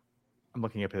don't know. I'm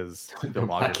looking up his The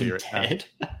Walking filmography right Dead.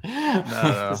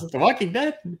 No. This is The Walking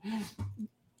Dead.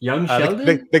 Young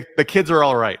Sheldon. The kids are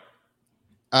all right.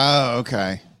 Oh,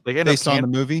 okay. They end Based up on the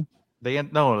movie?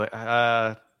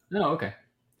 Oh, okay.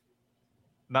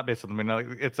 Not based on the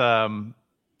movie.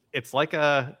 It's like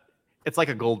a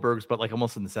Goldberg's, but like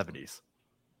almost in the 70s.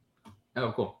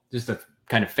 Oh, cool. Just a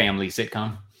kind of family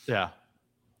sitcom. Yeah,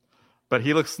 but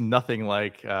he looks nothing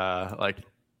like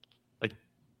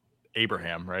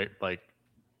Abraham, right? Like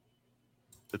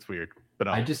it's weird. But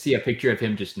no. I just see a picture of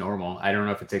him just normal. I don't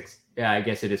know if it's yeah, I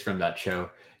guess it is from that show.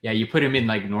 Yeah, you put him in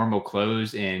like normal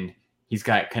clothes and he's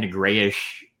got kind of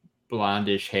grayish,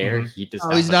 blondish hair. Mm-hmm. He does.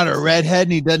 Oh, he's not a redhead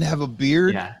and he doesn't have a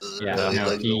beard. Yeah, He no,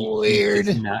 looks weird.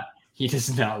 He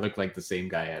does not look like the same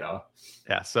guy at all.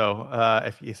 Yeah. So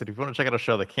if you want to check out a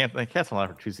show that canceled on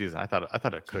for 2 seasons, I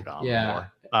thought it could have gone more.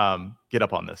 Get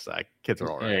up on this. Kids are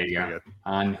all right. There you go.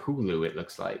 On Hulu, it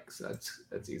looks like, so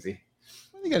that's easy.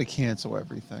 They got to cancel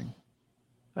everything.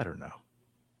 I don't know.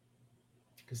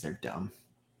 Because they're dumb.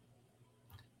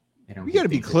 We got to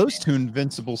be close to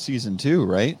Invincible season 2,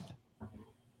 right?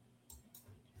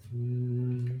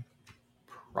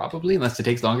 Probably, unless it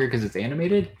takes longer because it's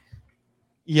animated.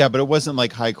 Yeah, but it wasn't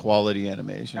like high quality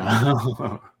animation.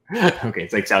 Okay,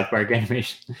 it's like South Park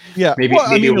animation. Yeah,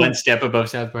 maybe one step above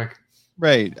South Park.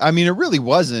 Right. I mean, it really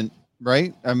wasn't,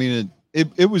 right? I mean,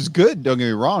 it was good, don't get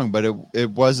me wrong, but it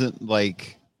wasn't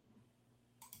like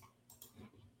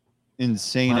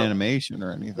insane animation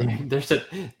or anything. There's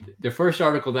the first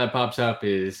article that pops up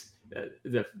is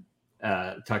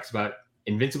talks about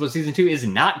Invincible season 2 is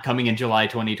not coming in July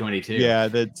 2022. Yeah,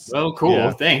 that's cool.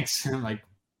 Yeah. Thanks. I'm like,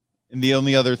 and the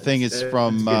only other thing is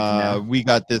from We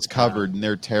Got This Covered, and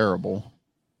they're terrible.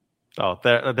 Oh,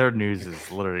 their news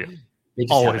is literally they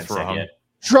just always haven't said wrong. yet.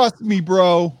 Trust me,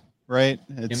 bro. Right?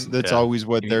 That's always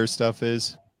what their stuff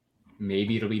is.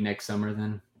 Maybe it'll be next summer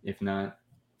then, if not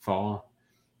fall.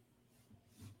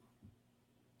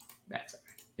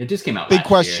 It just came out. Big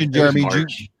question, year. Jeremy.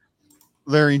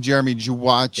 Larry and Jeremy, did you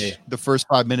watch the first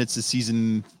 5 minutes of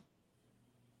season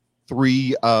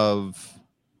 3 of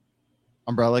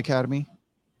Umbrella Academy?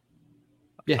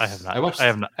 Yes, I have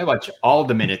not. I watched all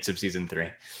the minutes of season 3.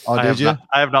 Oh, did you?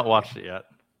 I have not watched it yet.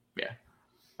 Yeah,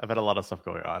 I've had a lot of stuff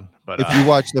going on. But if you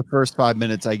watch the first 5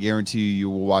 minutes, I guarantee you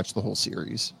will watch the whole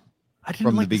series. I didn't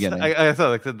from like the beginning. I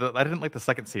didn't like the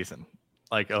second season.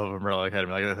 Like of Umbrella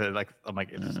Academy, I'm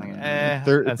like it's just like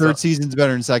third season's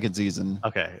better than second season.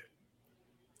 Okay,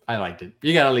 I liked it.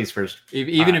 You got at least first,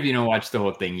 even if you don't watch the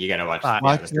whole thing, you got to watch.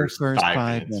 Watch the first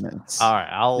 5 minutes. All right,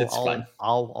 I'll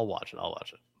watch it. I'll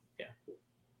watch it. Yeah,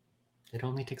 it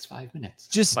only takes 5 minutes.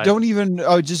 Just don't even.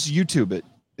 Just YouTube it.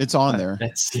 It's on there.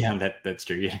 That's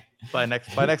true. Yeah. By next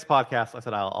podcast, I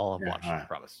said I'll watch it. I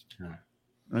promise.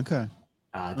 Okay.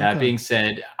 That being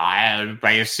said, I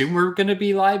assume we're going to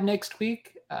be live next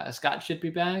week. Scott should be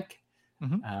back.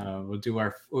 Mm-hmm. We'll do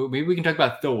maybe we can talk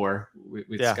about Thor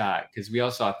with Scott, because we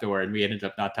all saw Thor and we ended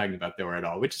up not talking about Thor at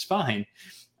all, which is fine.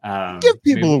 Give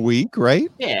people a week, right?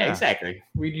 Yeah, exactly.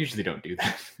 We usually don't do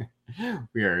that.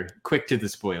 We are quick to the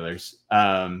spoilers.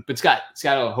 But Scott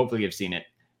will hopefully have seen it.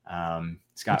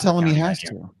 Scott, tell him he has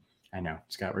to. I know,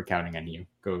 Scott, we're counting on you.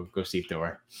 Go see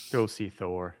Thor. Go see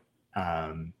Thor.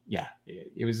 Yeah,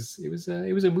 it was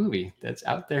a movie that's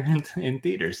out there in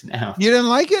theaters now. You didn't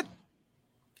like it?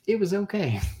 It was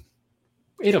okay.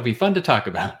 It'll be fun to talk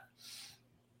about.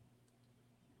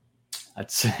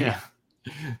 That's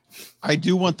I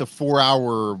do want the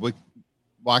 4-hour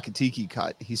Wakatiki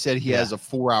cut. He said he has a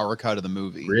 4-hour cut of the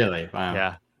movie. Really? Wow.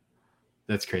 Yeah.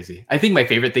 That's crazy. I think my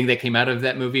favorite thing that came out of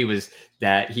that movie was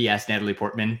that he asked Natalie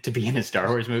Portman to be in a Star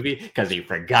Wars movie because he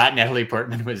forgot Natalie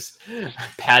Portman was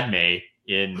Padme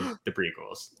in the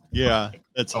prequels. Yeah,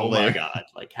 that's hilarious. My God.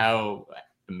 Like, how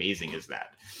amazing is that?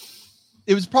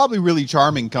 It was probably really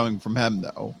charming coming from him,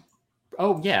 though.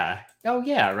 Oh, yeah.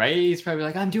 Right? He's probably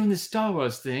like, I'm doing this Star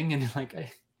Wars thing. And like,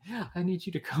 I need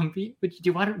you to come be. But do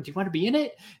you want to be in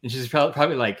it? And she's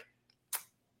probably like,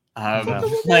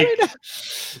 like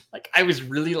I was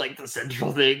really like the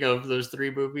central thing of those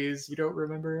 3 movies. You don't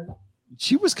remember?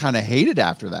 She was kind of hated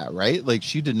after that, right? Like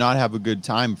she did not have a good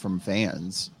time from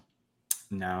fans.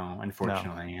 No,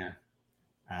 unfortunately, yeah.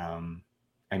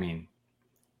 I mean,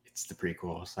 it's the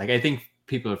prequels. Like, I think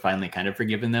people have finally kind of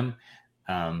forgiven them,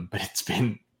 but it's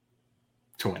been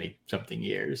 20 something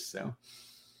years. So,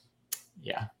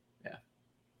 yeah.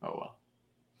 Oh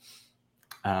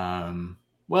well.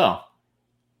 Well,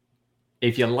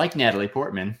 if you like Natalie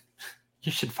Portman,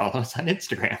 you should follow us on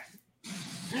Instagram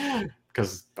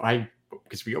because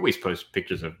we always post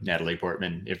pictures of Natalie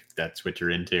Portman if that's what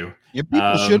you're into. Yeah,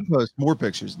 people should post more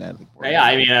pictures of Natalie Portman. Yeah,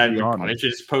 I mean, I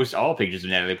should just post all pictures of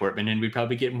Natalie Portman, and we'd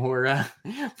probably get more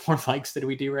likes than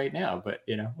we do right now. But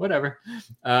whatever,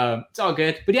 it's all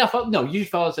good. But yeah, you should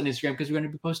follow us on Instagram because we're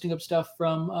going to be posting up stuff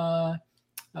from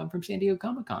San Diego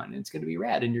Comic-Con. It's going to be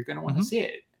rad, and you're going to want to see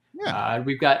it. Yeah,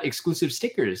 we've got exclusive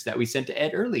stickers that we sent to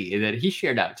Ed early that he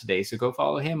shared out today. So go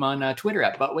follow him on Twitter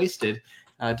at ButtWasted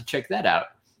to check that out.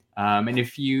 And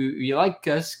if you like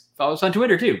us, follow us on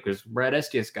Twitter too, because we're at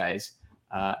STS guys.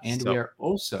 And we are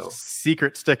also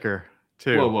secret sticker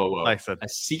too. Whoa! I said a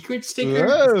secret sticker.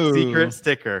 Whoa. Secret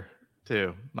sticker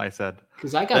too. I said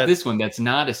because I got this one that's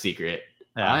not a secret.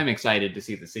 Yeah. I'm excited to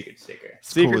see the secret sticker.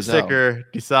 Secret cool sticker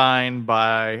designed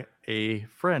by a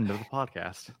friend of the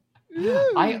podcast.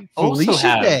 I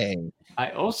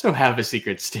also have a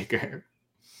secret sticker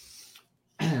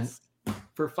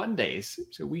for fun days,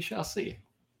 so we shall see.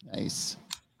 Nice.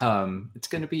 It's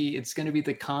gonna be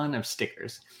the con of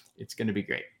stickers. It's gonna be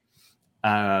great.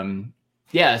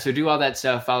 Yeah, so do all that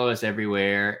stuff, follow us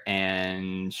everywhere,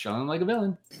 and show them like a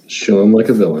villain. Show him like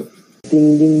a villain.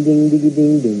 Ding ding ding ding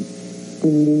ding ding.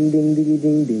 Ding ding ding ding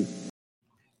ding ding.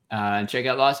 And check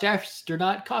out Lost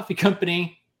Astronaut Coffee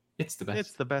Company. It's the best.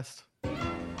 It's the best.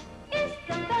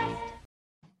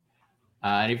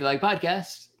 And if you like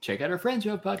podcasts, check out our friends who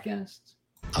have podcasts.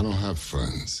 I don't have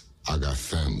friends. I got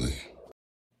family.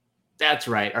 That's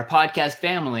right. Our podcast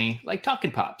family, like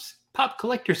Talkin' Pops, Pop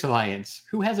Collectors Alliance,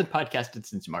 who hasn't podcasted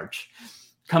since March.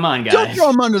 Come on, guys. Don't throw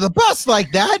them under the bus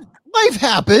like that. Life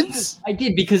happens. I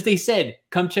did because they said,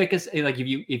 "Come check us." Like if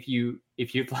you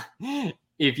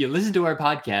listen to our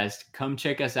podcast, come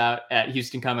check us out at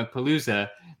Houston Comic Palooza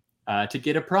to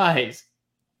get a prize.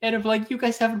 And I'm like, you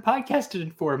guys haven't podcasted in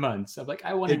 4 months. I'm like,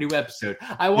 I want a new episode.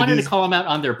 I wanted to call them out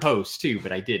on their post too,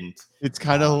 but I didn't. It's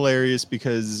kind of hilarious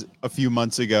because a few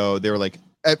months ago they were like,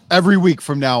 every week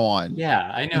from now on.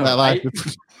 Yeah, I know.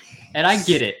 And I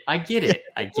get it. I get it.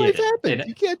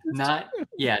 You can't not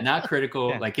critical.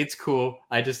 Yeah. Like, it's cool.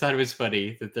 I just thought it was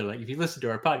funny that they're like, if you listen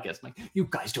to our podcast, I'm like, you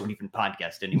guys don't even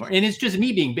podcast anymore. And it's just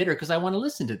me being bitter because I want to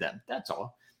listen to them. That's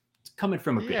all. It's coming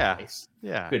from a good place.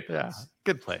 Yeah. Good place. Yeah.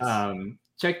 Good place.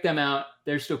 Check them out.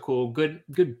 They're still cool.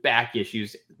 Good back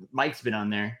issues. Mike's been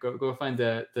on there. Go find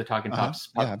the Talking Pops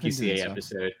PCA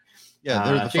episode. Yeah,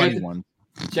 they're the funny one.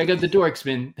 Check out the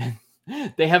Dorksman.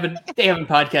 They haven't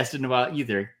podcasted in a while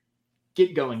either.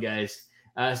 Get going, guys.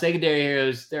 Secondary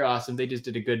Heroes, they're awesome. They just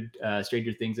did a good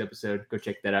Stranger Things episode. Go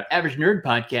check that out. Average Nerd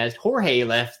Podcast. Jorge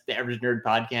left the Average Nerd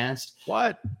Podcast.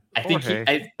 What? I think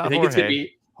it's gonna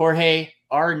be Jorge,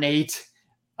 R. Nate,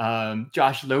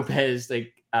 Josh Lopez,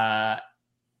 like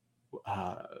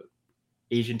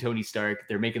Asian Tony Stark.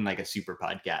 They're making like a super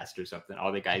podcast or something.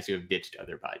 All the guys who have ditched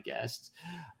other podcasts.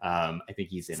 I think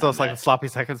he's in. So it's like a Sloppy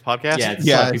Seconds podcast.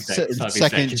 Yeah,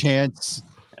 second chance.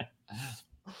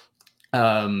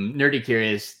 Nerdy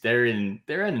Curious, they're in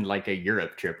like a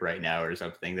Europe trip right now or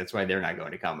something. That's why they're not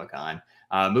going to Comic-Con.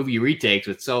 Movie Retakes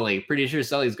with Sully. Pretty sure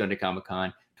Sully's going to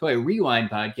Comic-Con. Toy Rewind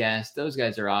podcast. Those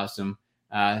guys are awesome.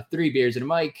 3 Beers and a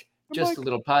Mic. Just a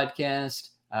little podcast.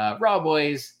 Raw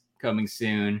Boys coming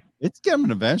soon. It's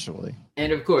coming eventually.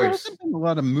 And of course, there's been a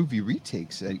lot of movie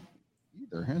retakes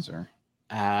either, has there?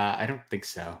 I don't think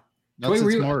so. Toy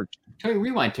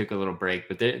Rewind took a little break,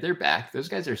 but they're back. Those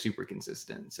guys are super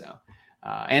consistent. So,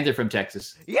 and they're from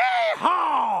Texas.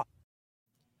 Yeehaw!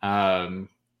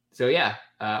 So yeah.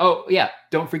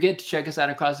 Don't forget to check us out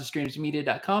on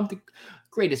CrossTheStreamsMedia.com, the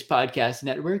greatest podcast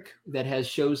network that has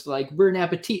shows like Burn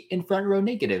Appetit and Front Row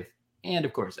Negative, and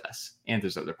of course us. And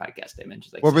there's other podcast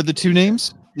dimensions. Like what were the 2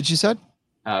 names that you said?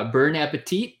 Burn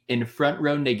Appetit and Front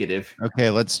Row Negative. Okay,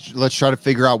 let's try to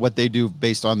figure out what they do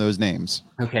based on those names.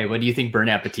 Okay, what do you think Burn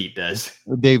Appetit does?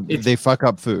 They fuck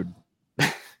up food.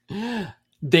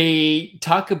 They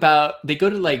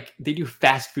do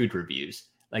fast food reviews.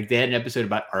 Like they had an episode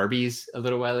about Arby's a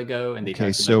little while ago, and they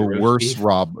talked about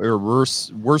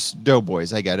worse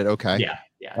Doughboys. I get it. Okay.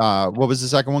 Yeah. What was the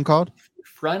second one called?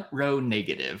 front row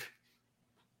negative.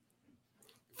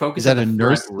 Focus Is that on a the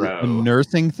front row.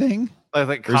 nursing thing?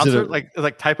 Like Or is it concert,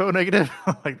 like typo negative.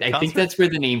 Like I think concert? that's where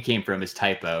the name came from, is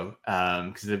typo,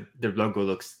 because the logo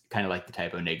looks kind of like the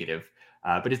typo negative.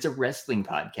 But it's a wrestling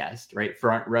podcast, right?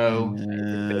 Front row. I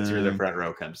think that's where the front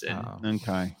row comes in.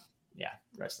 Okay. Yeah,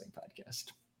 wrestling podcast.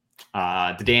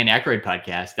 The Dan Aykroyd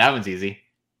podcast. That one's easy.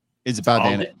 It's about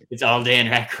Dan. It's all Dan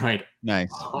Aykroyd Nice.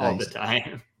 all the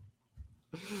time.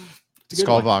 It's a good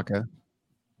Skull one. Vodka.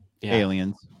 Yeah.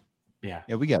 Aliens. Yeah.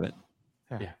 Yeah, we get it.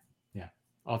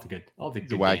 All the good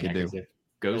Dan wackadoo.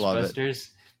 Aykroyd. Love it.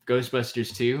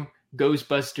 Ghostbusters 2.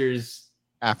 Ghostbusters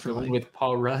Afterlife. with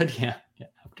Paul Rudd. Yeah.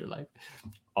 Afterlife.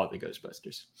 All the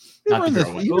Ghostbusters. He was in the,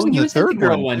 he was in the third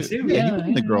girl one too. Yeah, he was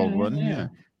in the girl one. Yeah.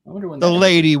 I wonder when The that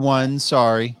lady one.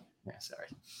 Sorry. Yeah, sorry.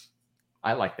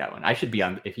 I like that one. I should be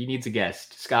on. If he needs a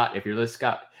guest, Scott. If you're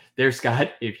listening,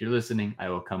 Scott. If you're listening, I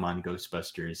will come on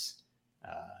Ghostbusters,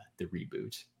 the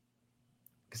reboot,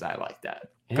 because I like that.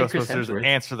 And Chris Ghostbusters Hemsworth.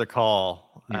 Answer the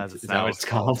Call. As Is it's that now what it's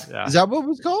called? Yeah. Is that what it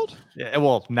was called? Yeah.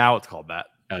 Well, now it's called that.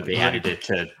 Oh, they added it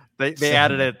to. They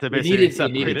added it to basically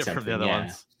separate it from the other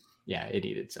ones. Yeah, it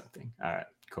needed something. All right,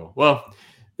 cool. Well,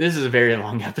 this is a very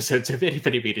long episode, so if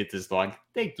anybody made it this long,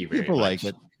 thank you very People much. like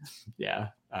it. Yeah.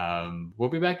 We'll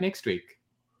be back next week.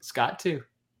 Scott too.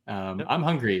 I'm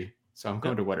hungry, so I'm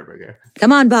going to Whataburger.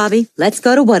 Come on, Bobby. Let's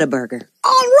go to Whataburger.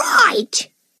 All right.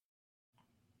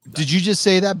 Did you just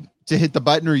say that to hit the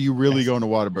button, or are you really going to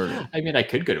Whataburger? I mean, I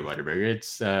could go to Whataburger.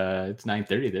 It's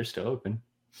 9:30. They're still open.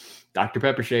 Dr.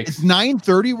 Pepper shakes. It's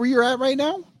 9:30 where you're at right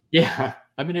now? Yeah,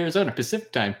 I'm in Arizona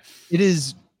Pacific time. It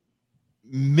is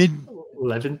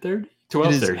 11:30,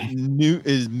 12:30. It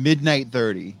is midnight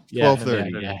 30. Yeah,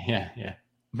 12:30. Yeah.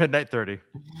 Midnight 30.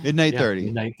 Midnight 30.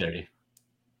 Midnight 30.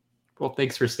 Well,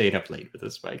 thanks for staying up late with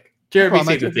us, Mike. Jeremy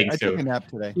said the things I took too. a nap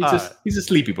today. He's a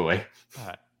sleepy boy. All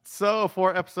right. So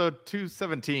for episode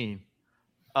 217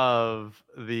 of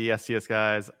the STS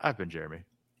guys, I've been Jeremy.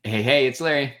 Hey, it's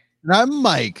Larry. And I'm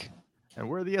Mike. And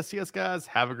we're the STS guys.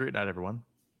 Have a great night, everyone.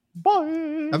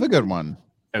 Bye. Have a good one.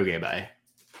 Okay, bye.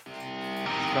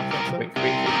 Wait.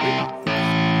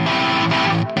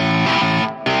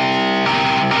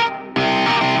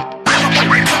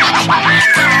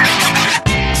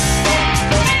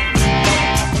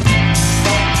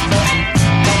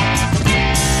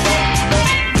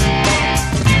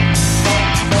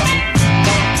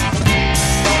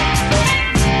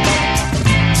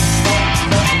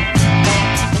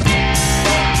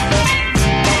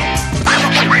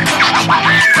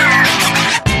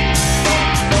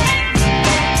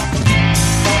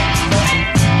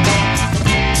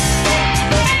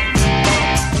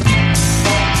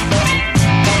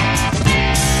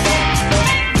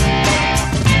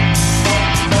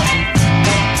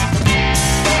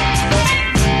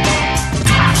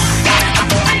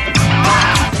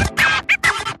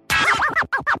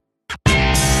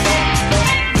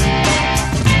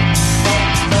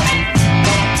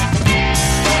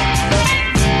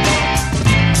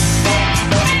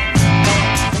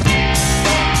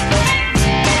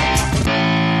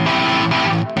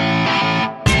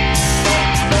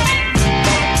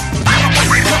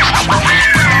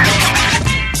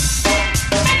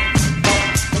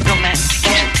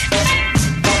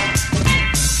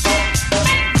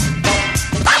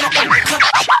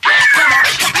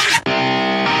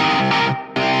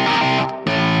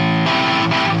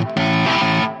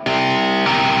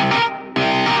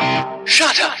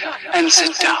 Shut up and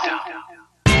sit down.